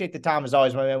 I appreciate the time as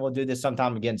always, my man. We'll do this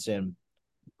sometime again soon.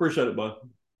 Appreciate it, bud.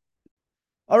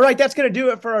 All right, that's going to do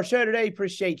it for our show today.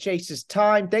 Appreciate Chase's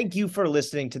time. Thank you for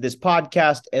listening to this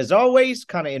podcast. As always,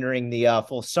 kind of entering the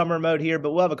full summer mode here,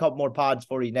 but we'll have a couple more pods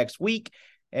for you next week.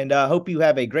 And hope you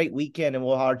have a great weekend, and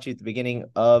we'll holler at you at the beginning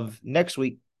of next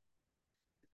week.